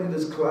everybody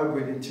that's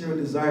collaborating, interior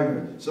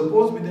designer.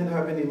 Suppose we didn't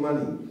have any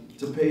money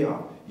to pay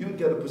off. You'd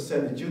get a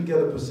percentage, you'd get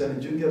a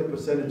percentage, you'd get a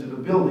percentage of the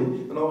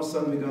building, and all of a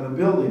sudden we got a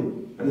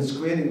building, and it's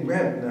creating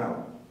rent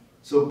now.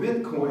 So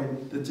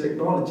Bitcoin, the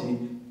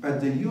technology,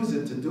 as they use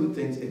it to do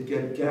things, it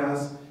gets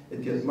gas,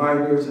 it gets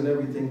miners and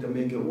everything to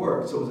make it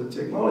work. So it's a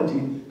technology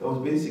that was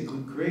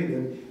basically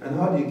created, and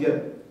how do you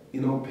get,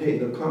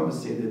 paid or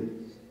compensated?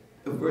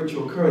 A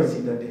virtual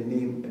currency that they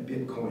name a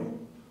Bitcoin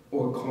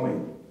or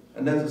coin.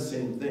 And that's the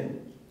same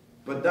thing.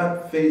 But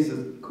that phase has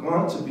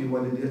gone to be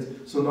what it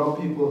is. So now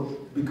people,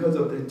 because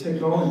of the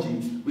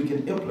technology, we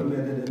can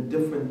implement it in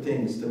different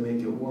things to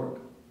make it work.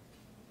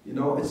 You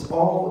know, it's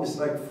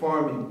like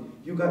farming.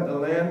 You got the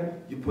land,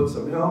 you put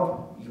some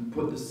help, you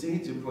put the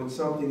seeds, you put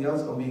something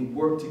else, and we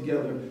work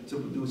together to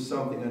produce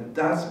something. And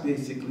that's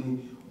basically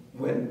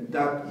when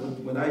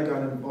I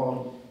got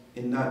involved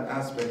in that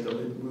aspect of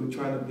it. We were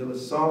trying to build a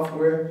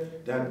software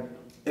that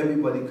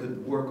everybody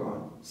could work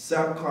on.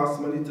 SAP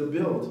costs money to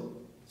build.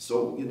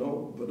 So, you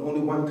know, but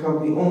only one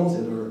company owns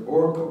it, or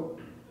Oracle,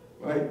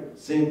 right?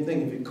 Same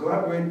thing. If you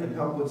collaborate and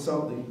help with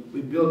something,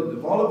 we build it.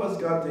 If all of us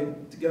got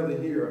together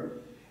here,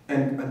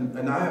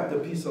 and I have the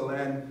piece of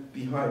land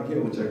behind here,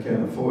 which I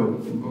can't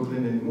afford in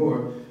Brooklyn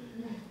anymore,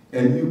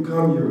 and you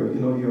come, you're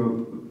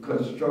a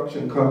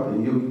construction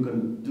company, you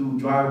can do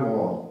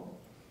drywall,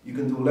 you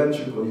can do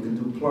electrical, you can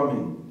do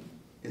plumbing.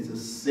 It's the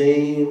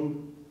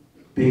same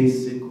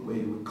basic way.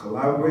 We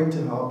collaborate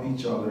to help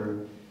each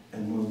other,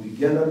 and when we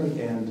get at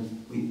the end,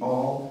 we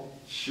all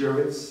share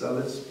it, sell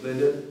it, split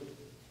it,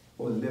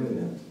 or live in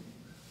it.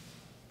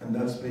 And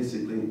that's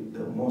basically the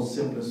most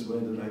simplest way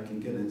that I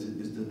can get it,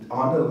 is the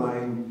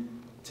underlying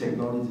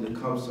technology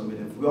that comes from it.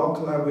 If we all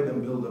collaborate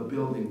and build a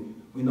building,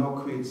 we now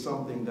create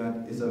something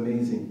that is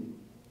amazing.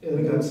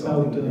 We got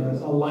something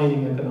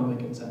aligning economic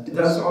incentives.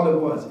 That's all it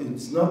was.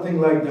 It's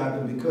nothing like that.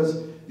 And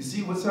because you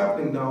see what's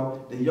happening now,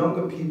 the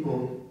younger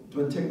people,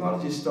 when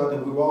technology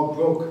started, we were all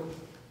broke.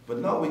 But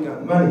now we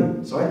got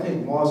money. So I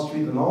think Wall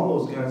Street and all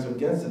those guys are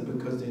against it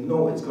because they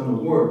know it's going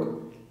to work.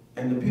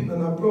 And the people are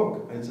not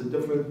broke. And it's a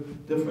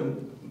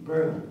different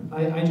paradigm.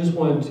 I just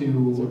wanted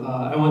to,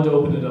 I wanted to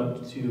open it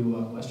up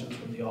to questions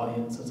from the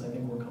audience, since I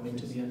think we're coming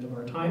to the end of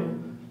our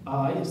time.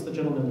 Yes, the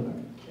gentleman in the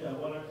back. Yeah, I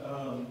want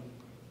to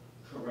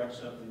correct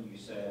something you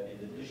said.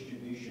 In the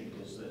distribution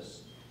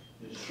business,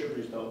 the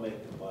distributors don't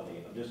make the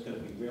money. I'm just going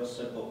to be real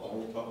simple,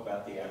 only talk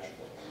about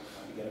theatrical.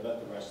 Forget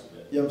about the rest of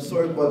it. Yeah, I'm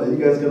sorry about that. You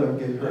guys are going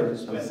to get hurt. I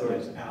spent the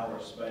next hour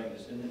explaining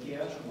this. In the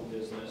theatrical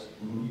business,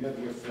 you have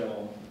your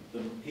film. The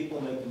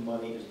people make the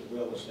money is the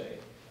real estate.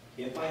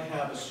 If I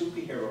have a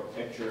superhero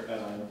picture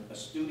and I'm a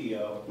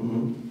studio,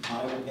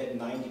 I will get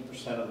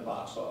 90% of the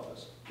box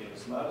office. If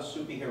it's not a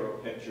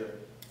superhero picture,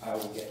 I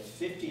will get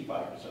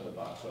 55% of the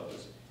box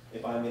office.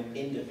 If I'm an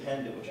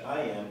independent, which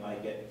I am, I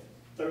get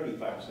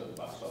 35% of the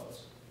box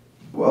office.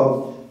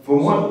 Well, for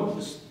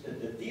one... So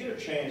the theater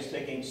chain is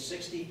taking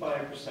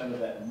 65% of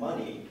that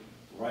money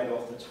right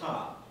off the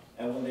top.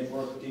 And when they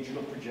work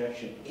digital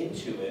projection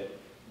into it,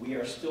 we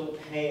are still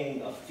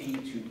paying a fee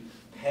to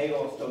pay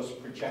off those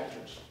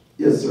projectors.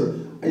 Yes, sir.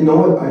 You know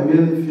what? I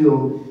really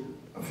feel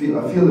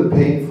the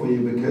pain for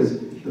you, because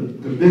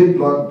the big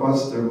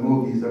blockbuster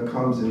movies that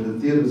comes in the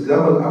theaters,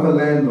 because I'm a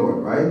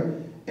landlord, right?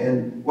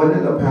 And what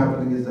ended up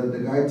happening is that the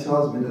guy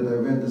tells me that I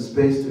rent the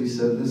space to, he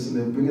said, listen,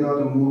 they're bringing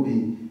out a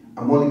movie,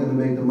 I'm only going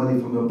to make the money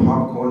from the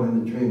popcorn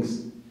and the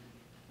drinks.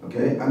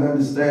 Okay? And I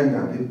understand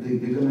that.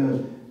 They're going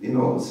to, you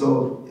know,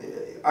 so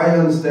I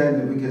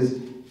understand that, because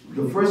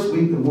the first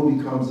week the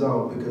movie comes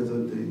out, because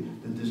of the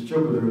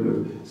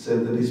distributor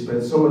said that he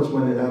spent so much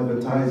money in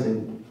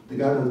advertising, the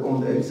guy that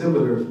owned the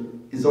exhibitor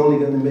is only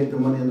going to make the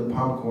money on the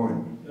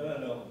popcorn.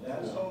 No,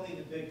 that's only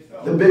the big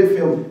film. The big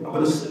film.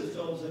 Most of the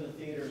films in the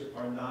theaters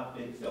are not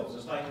big films.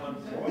 It's like on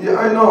Broadway. Yeah,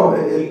 I know.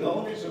 The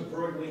owners of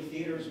Broadway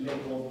theaters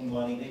make all the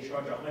money. They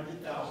charge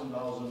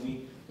 $100,000 a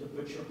week to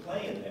put your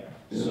play in there.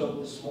 Yeah.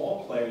 So the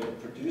small player, the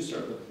producer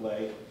of the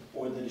play,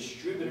 or the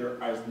distributor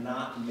is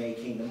not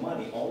making the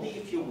money. Only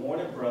if you're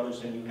Warner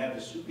Brothers and you have a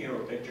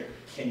superhero picture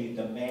can you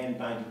demand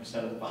 90%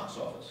 of the box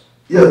office.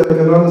 Yes, I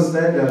can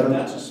understand that. And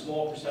that's a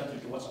small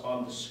percentage of what's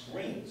on the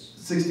screens.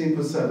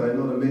 16%, I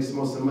know that makes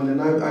most of the money.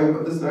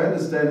 And listen, I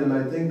understand, and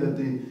I think that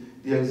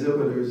the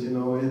exhibitors, you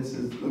know, it's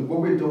like what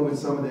we're doing with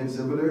some of the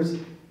exhibitors,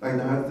 like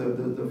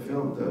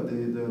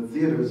the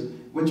theaters,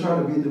 we're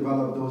trying to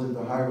redevelop those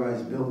into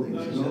high-rise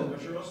buildings, you know?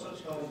 But you're also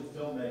telling the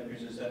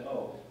filmmakers is that,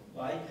 oh,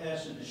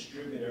 bypass the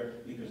distributor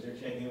because they're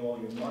taking all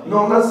your money. No,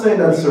 I'm not saying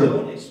that, sir. You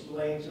don't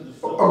explain to the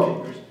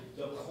filmmakers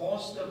the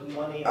cost of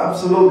money.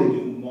 Absolutely.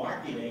 To do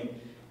marketing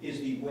is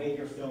the way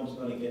your film's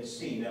going to get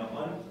seen. Now,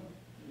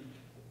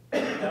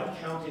 without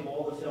counting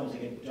all the films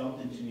that get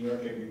dumped into New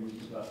York every week,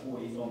 it's about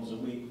 40 films a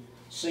week.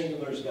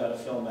 Singular's got a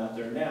film out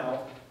there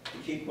now. The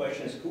key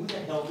question is, who the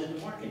hell did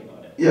the marketing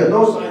on it? Yeah,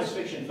 no. Science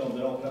fiction film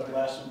that opened up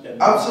last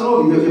weekend.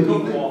 Absolutely.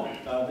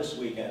 This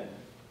weekend.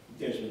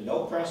 There's been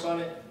no press on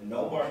it,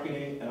 no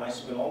marketing, and I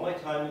spent all my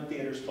time in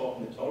theaters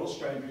talking to total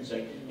strangers and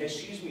saying,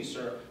 excuse me,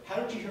 sir, how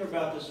did you hear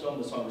about this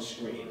film that's on the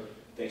screen?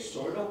 They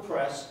saw no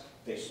press,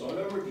 they saw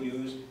no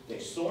reviews, they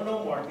saw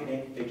no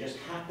marketing, they just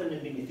happened to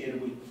be in the theater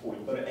week before.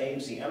 You go to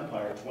AMC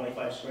Empire,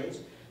 25 screens.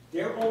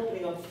 They're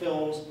opening up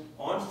films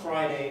on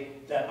Friday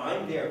that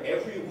I'm there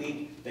every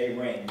week. They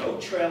ran no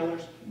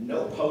trailers,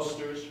 no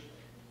posters,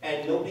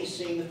 and nobody's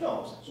seeing the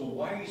films. So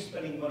why are you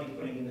spending money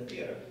putting in the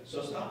theater?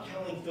 So stop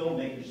telling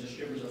filmmakers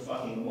distributors are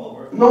fucking them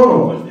over.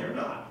 No. Because they're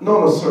not.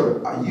 No, sir.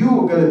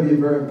 You are going to be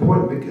very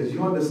important because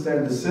you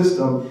understand the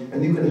system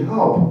and you can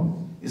help.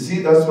 You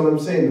see, that's what I'm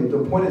saying. The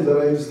point is that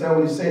I understand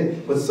what you're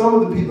saying. But some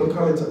of the people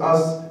coming to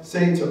us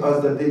saying to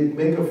us that they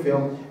make a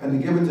film and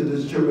they give it to the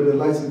distributor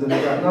license and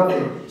they got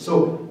nothing.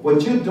 So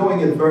what you're doing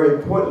is very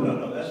important.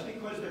 No, that's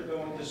because they're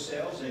going to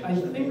sales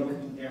agents and they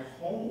don't do their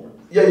homework.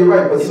 Yeah, you're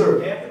right, but sir,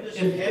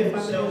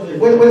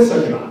 wait a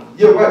second.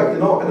 You're right, you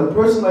know, and a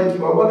person like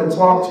you, I want to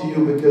talk to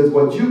you because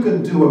what you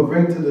can do and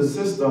bring to the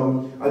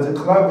system as a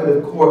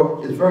collaborative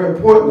core is very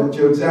important, and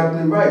you're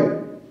exactly right.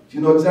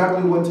 You know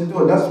exactly what to do,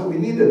 and that's what we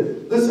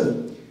needed.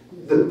 Listen,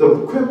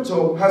 the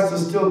crypto has to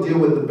still deal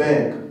with the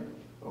bank,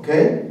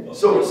 okay?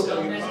 So,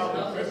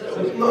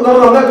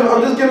 no,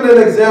 I'm just giving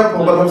an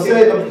example, but I'm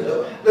saying,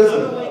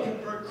 listen. How do I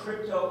convert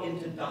crypto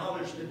into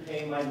dollars to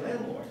pay my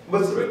landlord?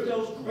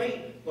 Crypto's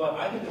great, but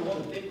I can do all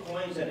the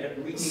bitcoins and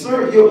everything.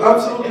 Sir, you're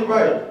absolutely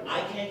right.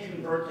 I can't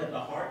convert that to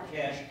hard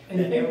cash,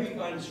 and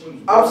everybody's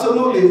from.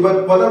 Absolutely,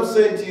 but what I'm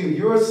saying to you,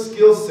 your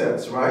skill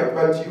sets, right,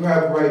 that you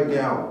have right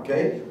now,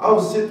 okay?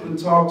 I'll sit and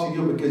talk to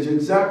you because you're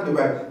exactly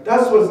right.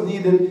 That's what's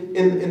needed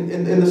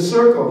in the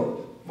circle.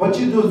 What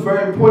you do is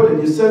very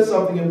important. You said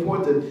something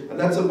important, and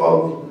that's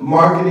about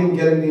marketing,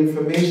 getting the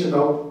information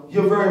out.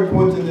 You're very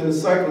important in the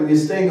cycle. You're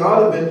staying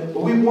out of it,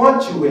 but we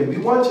want you in. We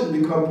want you to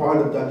become part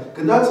of that,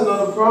 because that's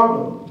another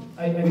problem.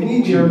 I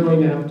think we are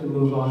going to have to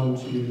move on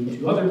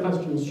to other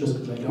questions just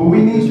because I don't. But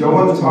we need you. I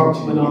want to talk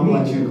to you. We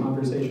need you.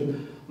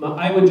 Conversation.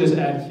 I would just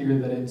add here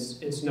that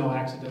it's no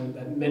accident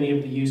that many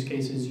of the use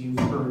cases you've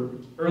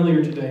heard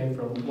earlier today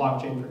from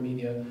Blockchain for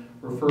Media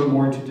refer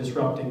more to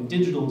disrupting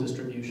digital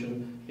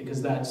distribution, because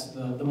that's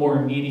the more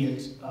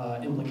immediate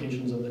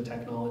implications of the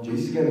technology.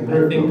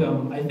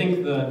 I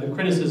think the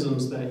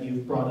criticisms that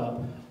you've brought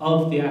up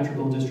of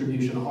theatrical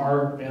distribution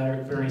are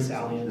very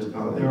salient.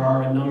 There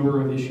are a number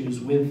of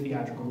issues with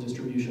theatrical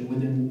distribution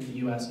within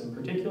the US in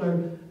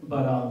particular,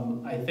 but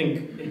I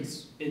think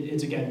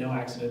it's again no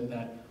accident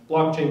that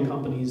blockchain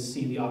companies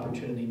see the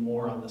opportunity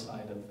more on the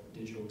side of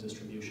digital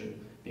distribution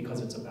because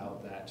it's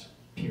about that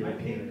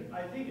peer-to-peer.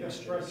 I think the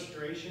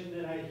frustration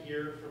that I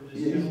hear from this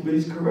Yeah, gentleman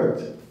he's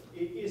correct.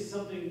 is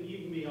something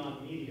even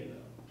beyond media,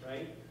 though,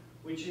 right?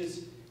 Which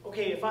is,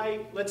 okay,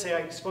 let's say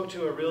I spoke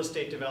to a real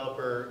estate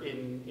developer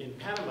in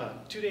Panama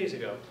 2 days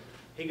ago.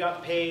 He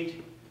got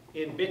paid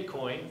in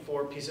Bitcoin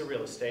for a piece of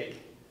real estate,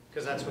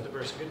 because that's what the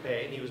person could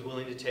pay, and he was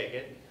willing to take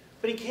it.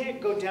 But he can't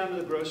go down to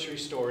the grocery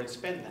store and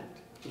spend that.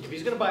 If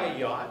he's going to buy a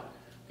yacht,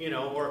 you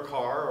know, or a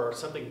car or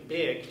something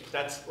big,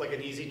 that's like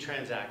an easy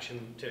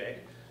transaction today.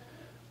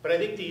 But I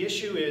think the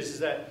issue is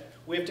that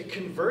we have to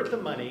convert the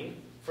money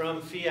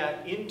from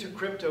fiat into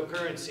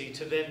cryptocurrency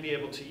to then be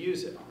able to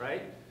use it,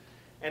 right?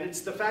 And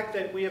it's the fact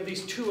that we have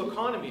these two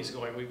economies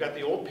going. We've got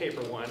the old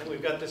paper one, and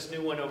we've got this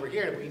new one over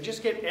here. And we can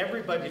just get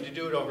everybody to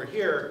do it over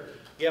here,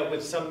 yeah,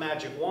 with some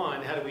magic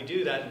wand. How do we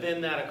do that?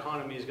 Then that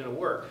economy is going to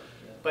work.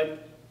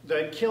 But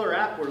the killer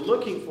app we're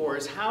looking for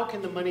is how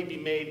can the money be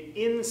made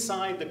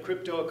inside the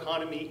crypto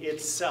economy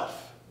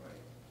itself?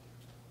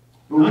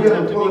 But we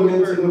got to pull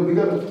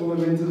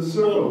him into the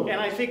circle. And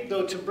I think,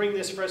 though, to bring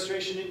this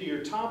frustration into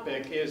your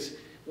topic is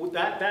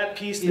that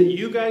piece that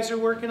you guys are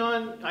working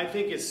on, I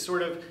think is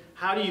sort of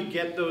how do you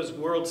get those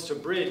worlds to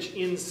bridge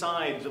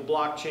inside the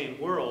blockchain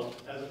world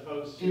as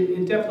opposed to...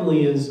 It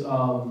definitely is,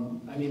 I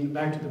mean,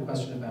 back to the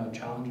question about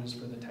challenges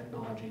for the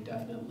technology,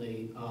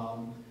 definitely.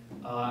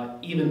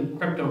 Even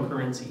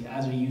cryptocurrency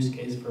as a use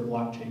case for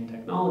blockchain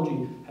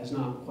technology has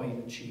not quite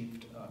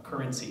achieved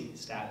currency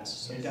status.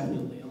 So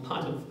definitely a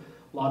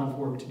lot of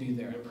work to do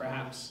there, and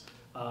perhaps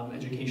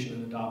education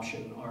and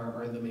adoption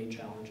are the main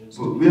challenges.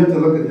 But we have to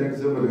look at the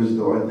exhibitors,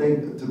 though. I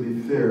think, to be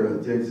fair,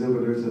 the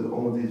exhibitors that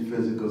own these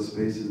physical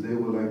spaces, they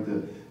would like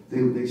to,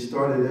 they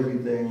started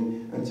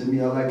everything, and to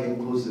me, I like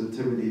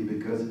inclusivity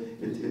because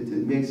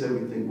it makes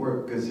everything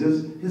work, because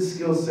his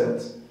skill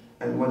sets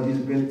and what he's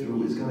been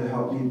through is going to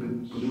help me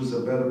produce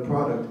a better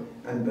product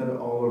and better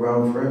all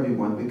around for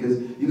everyone,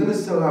 because you're going to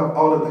still have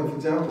all of, like, for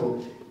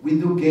example, we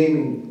do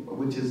gaming,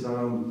 which is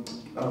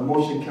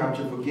motion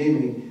capture for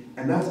gaming,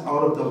 and that's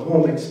out of the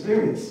home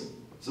experience.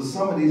 So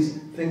some of these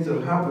things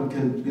that happen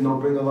can, you know,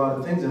 bring a lot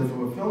of things in.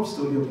 From a film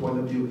studio point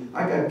of view,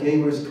 I got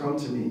gamers come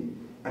to me,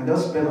 and they'll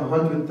spend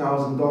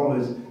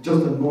 $100,000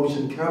 just on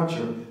motion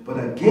capture, but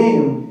a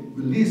game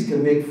release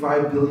can make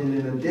 $5 billion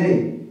in a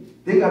day.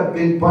 They got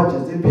big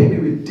budgets. They pay me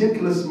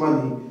ridiculous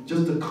money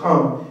just to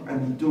come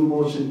and do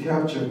motion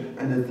capture,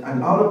 and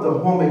out of the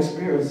home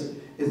experience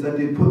is that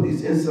they put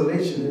these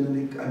installation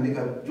in, and they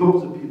got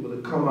groups of people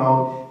that come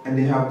out and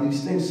they have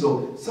these things.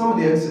 So some of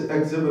the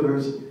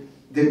exhibitors,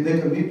 they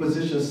can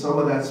reposition some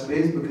of that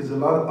space because a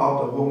lot of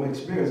out of home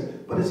experience.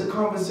 But it's a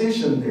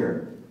conversation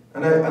there,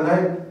 and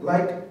I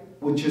like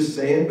what you're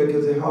saying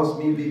because it helps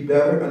me be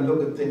better and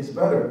look at things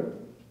better.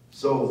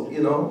 So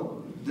you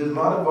know, there's a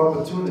lot of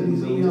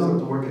opportunities, and we just have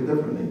to work it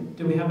differently.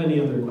 Do we have any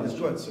other questions?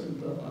 Go ahead, sir.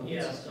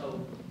 Yeah. So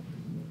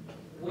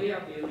we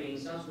are building.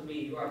 Sounds to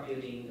me you are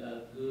building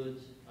a good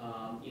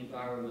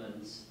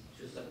environments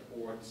to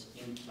support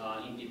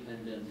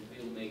independent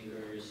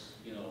filmmakers,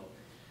 you know,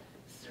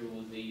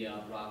 through the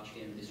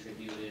blockchain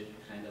distributed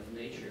kind of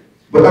nature.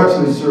 But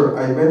actually, sir,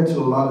 I went to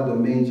a lot of the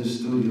major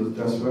studios.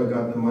 That's where I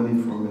got the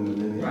money from in the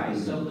minute. Right.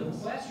 So the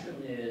question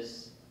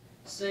is,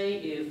 say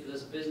if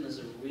this business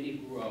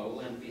really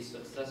grow and be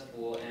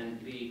successful and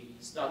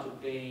start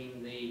to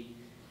gain the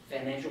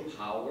financial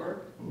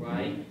power,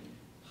 right?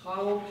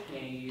 How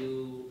can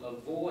you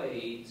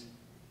avoid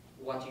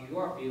what you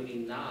are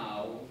building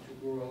now to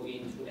grow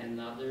into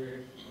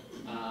another,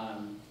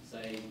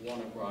 say,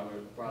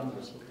 Warner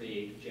Brothers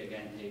big,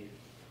 gigantic?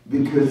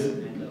 Because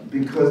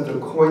the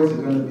coins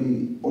are going to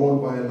be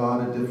owned by a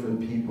lot of different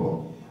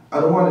people.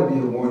 I don't want to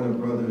be a Warner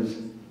Brothers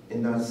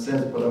in that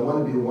sense, but I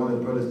want to be a Warner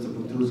Brothers to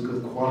produce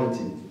good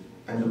quality.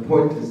 And the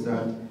point is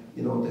that,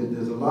 you know,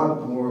 there's a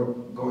lot more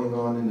going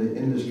on in the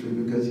industry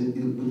because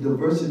with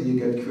diversity you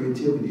get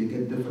creativity, you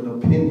get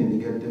different opinion, you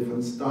get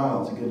different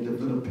styles, you get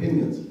different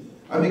opinions.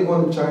 I've been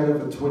going to China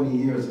for 20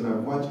 years and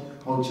I've watched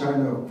how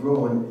China have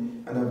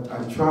grown and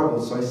I've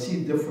traveled, so I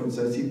see difference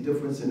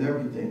in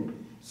everything.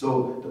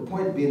 So the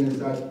point being is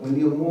that when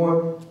you're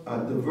more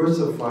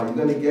diversified,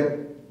 you're going to get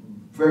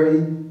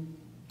very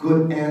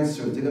good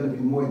answers. They're going to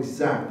be more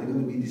exact. They're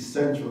going to be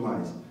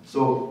decentralized.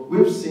 So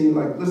we've seen,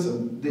 like,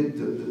 listen,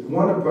 the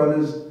Warner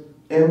Brothers,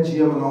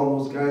 MGM and all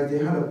those guys, they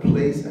had a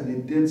place and they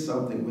did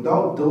something.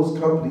 Without those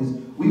companies,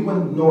 we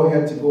wouldn't know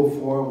how to go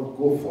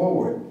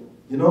forward.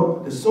 You know,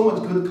 there's so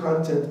much good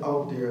content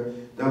out there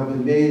that have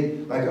been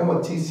made. Like I'm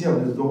at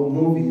TCM, there's the old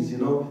movies, you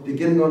know, they're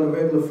getting on the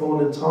regular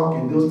phone and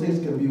talking. Those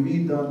things can be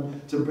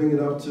redone to bring it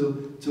up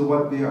to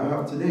what we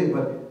have today.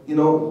 But, you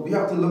know, we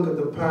have to look at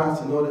the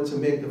past in order to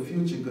make the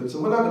future good. So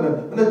we're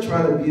not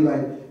trying to be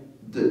like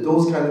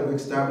those kind of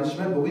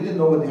establishment, but we didn't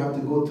know what they have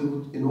to go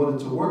through in order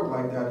to work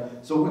like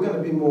that. So we're going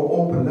to be more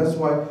open. That's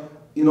why,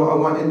 you know, I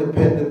want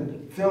independent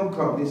film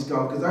companies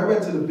come, because I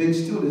went to the big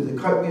studios, they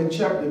cut me a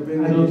check, they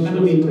bring me I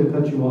don't mean to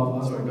cut you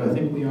off, Osyln, but I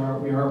think we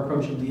are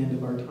approaching the end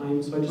of our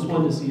time, so I just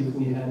wanted to see if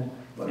we had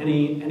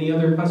any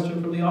other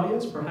question from the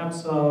audience.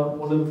 Perhaps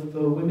one of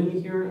the women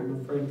here.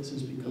 I'm afraid this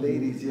is becoming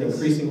ladies, yes.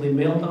 Increasingly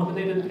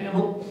male-dominated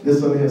panel.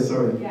 This one here,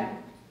 sorry. Yeah.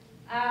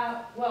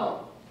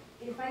 Well,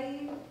 if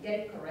I get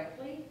it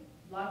correctly,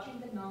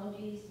 blockchain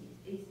technology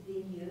is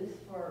being used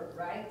for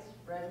rights,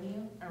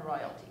 revenue, and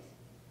royalties.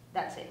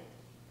 That's it.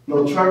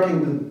 No,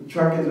 tracking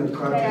the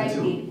content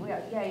too.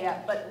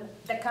 Yeah, but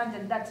the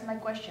content, that's my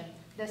question.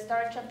 The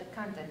storage of the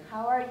content,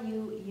 how are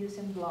you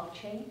using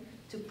blockchain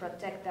to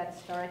protect that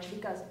storage?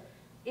 Because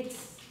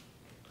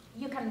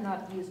you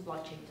cannot use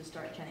blockchain to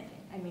storage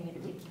anything. I mean,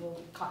 it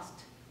will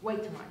cost way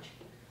too much.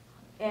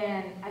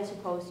 And I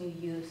suppose you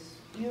use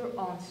your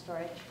own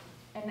storage.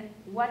 And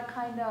what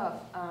kind of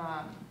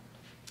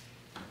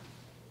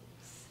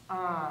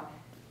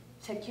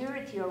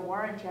security or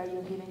warranty are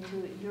you giving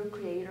to your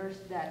creators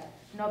that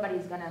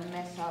nobody's gonna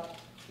mess up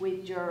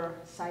with your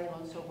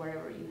silos or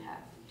whatever you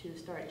have to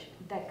storage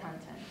that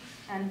content,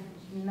 and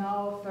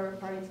no third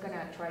party is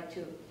gonna try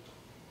to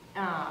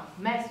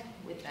mess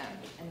with them,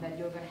 and that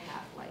you're gonna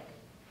have like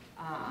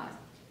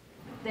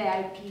the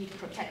IP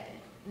protected,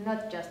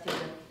 not just in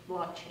the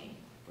blockchain,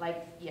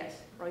 like yes,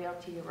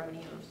 royalty,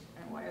 revenues,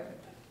 and whatever,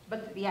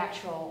 but the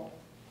actual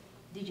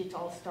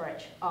digital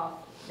storage of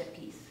the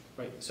piece.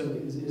 Right. So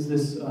is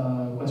this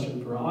a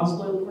question for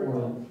Osyln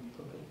or?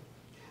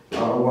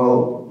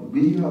 Well,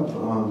 we have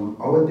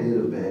our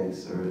data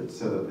banks are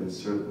set up in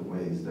certain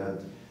ways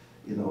that,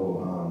 you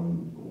know,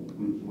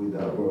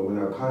 when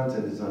our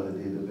content is on the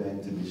data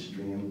bank to be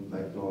streamed,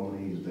 like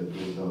normally that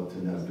goes out to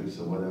Netflix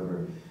or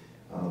whatever,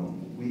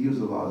 we use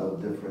a lot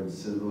of different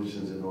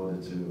solutions in order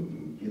to,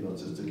 you know,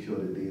 to secure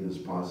the data as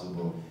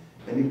possible.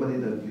 Anybody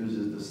that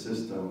uses the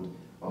system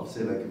of,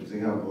 say, like for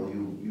example,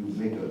 you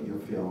make your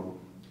film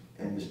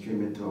and you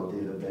stream it to our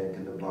data bank,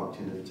 and the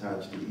blockchain is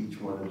attached to each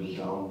one of the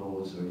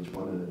downloads or each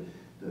one of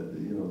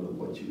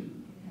what you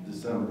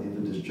disseminate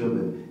and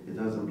distribute. It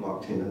has a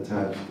blockchain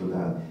attached to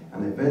that,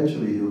 and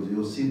eventually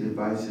you'll see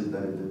devices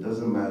that if it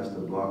doesn't match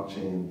the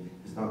blockchain,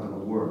 it's not going to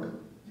work.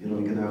 You know,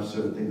 you can have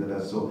certain things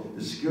that so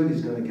the security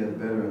is going to get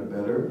better and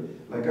better.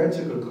 Like I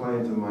took a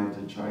client of mine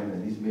to China,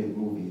 and he's made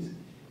movies,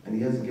 and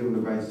he hasn't given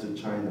the rights to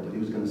China, but he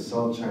was going to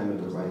sell China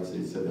the rights.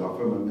 They said they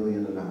offered him $1.5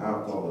 million.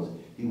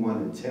 He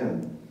wanted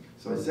 10.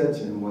 So I said to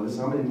him, well,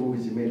 how many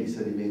movies he made? He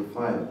said he made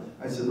 5.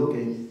 I said,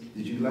 okay,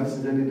 did you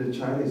license any to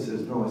China? He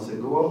says, no. I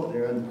said, go out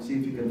there and see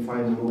if you can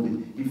find the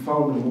movie. He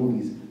found the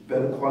movies,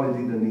 better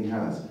quality than he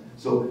has.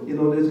 So, you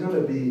know, there's going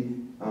to be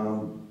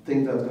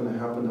things that's going to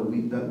happen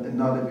that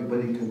not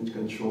everybody can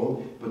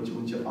control, but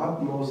with your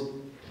utmost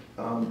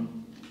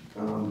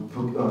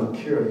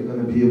care, you're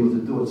going to be able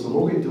to do it. So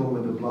what we're doing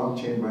with the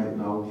blockchain right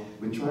now,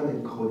 we're trying to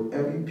encode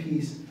every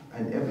piece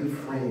and every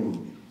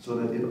frame so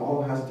that it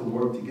all has to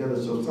work together.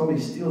 So if somebody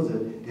steals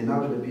it, they're not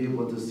going to be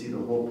able to see the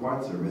whole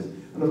parts of it.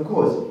 And of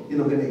course, you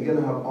know, you're going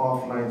to have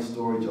offline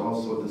storage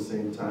also at the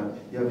same time.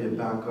 You have your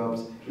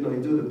backups. You know,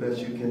 you do the best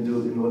you can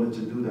do in order to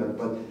do that.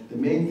 But the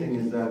main thing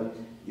is that,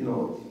 you're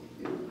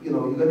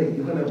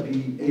going to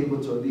be able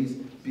to at least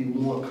be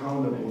more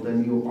accountable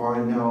than you are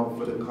now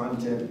for the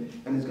content,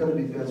 and it's going to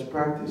be best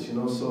practice. You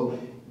know, so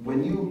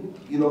when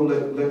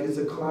like it's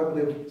a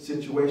collaborative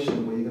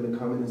situation where you're going to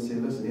come in and say,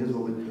 listen, here's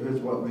what we're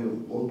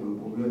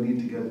going to need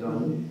to get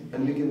done,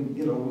 and we can,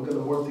 we're going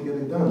to work to get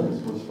it done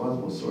as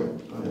responsible. Sorry,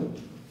 go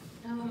ahead.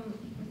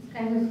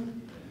 kind of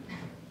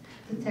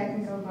too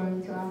technical for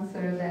me to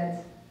answer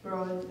that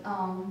broad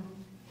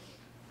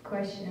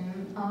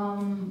question.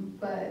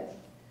 But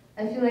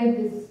I feel like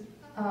this,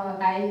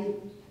 I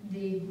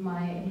did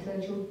my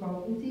intellectual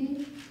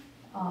property.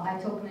 I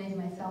tokenize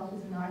myself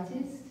as an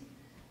artist,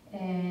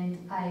 and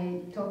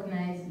I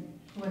tokenize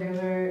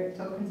whatever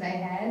tokens I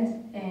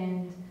had,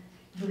 and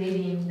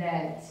believing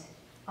that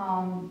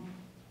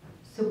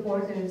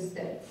supporters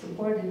that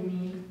supported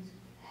me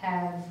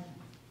have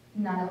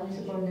not only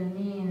supported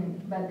me,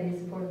 but they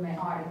support my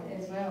art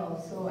as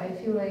well. So I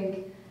feel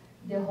like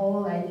the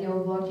whole idea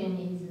of blockchain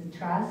is the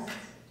trust,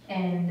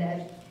 and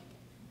that,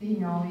 you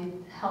know, it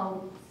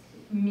helps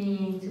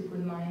me to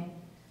put my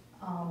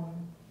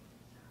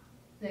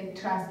like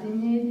trust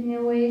in it in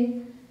a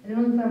way. I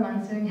don't know if I'm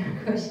answering your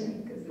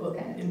question because it's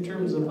kind of in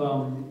terms of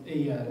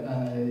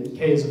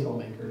Kay is a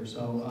filmmaker,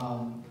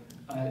 so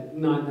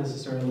not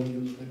necessarily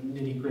the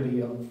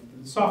nitty-gritty of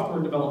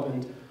software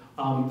development.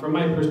 From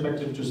my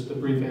perspective, just the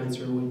brief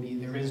answer would be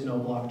there is no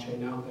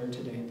blockchain out there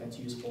today that's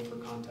useful for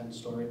content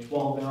storage.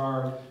 While there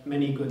are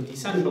many good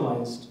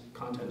decentralized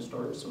content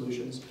storage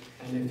solutions,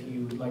 and if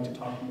you would like to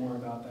talk more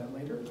about that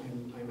later,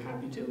 I'm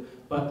happy to.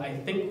 But I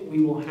think we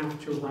will have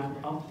to wrap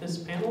up this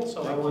panel,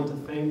 so I want to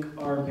thank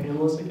our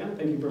panelists again.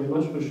 Thank you very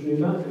much,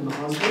 Khushnuda and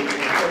Osyln.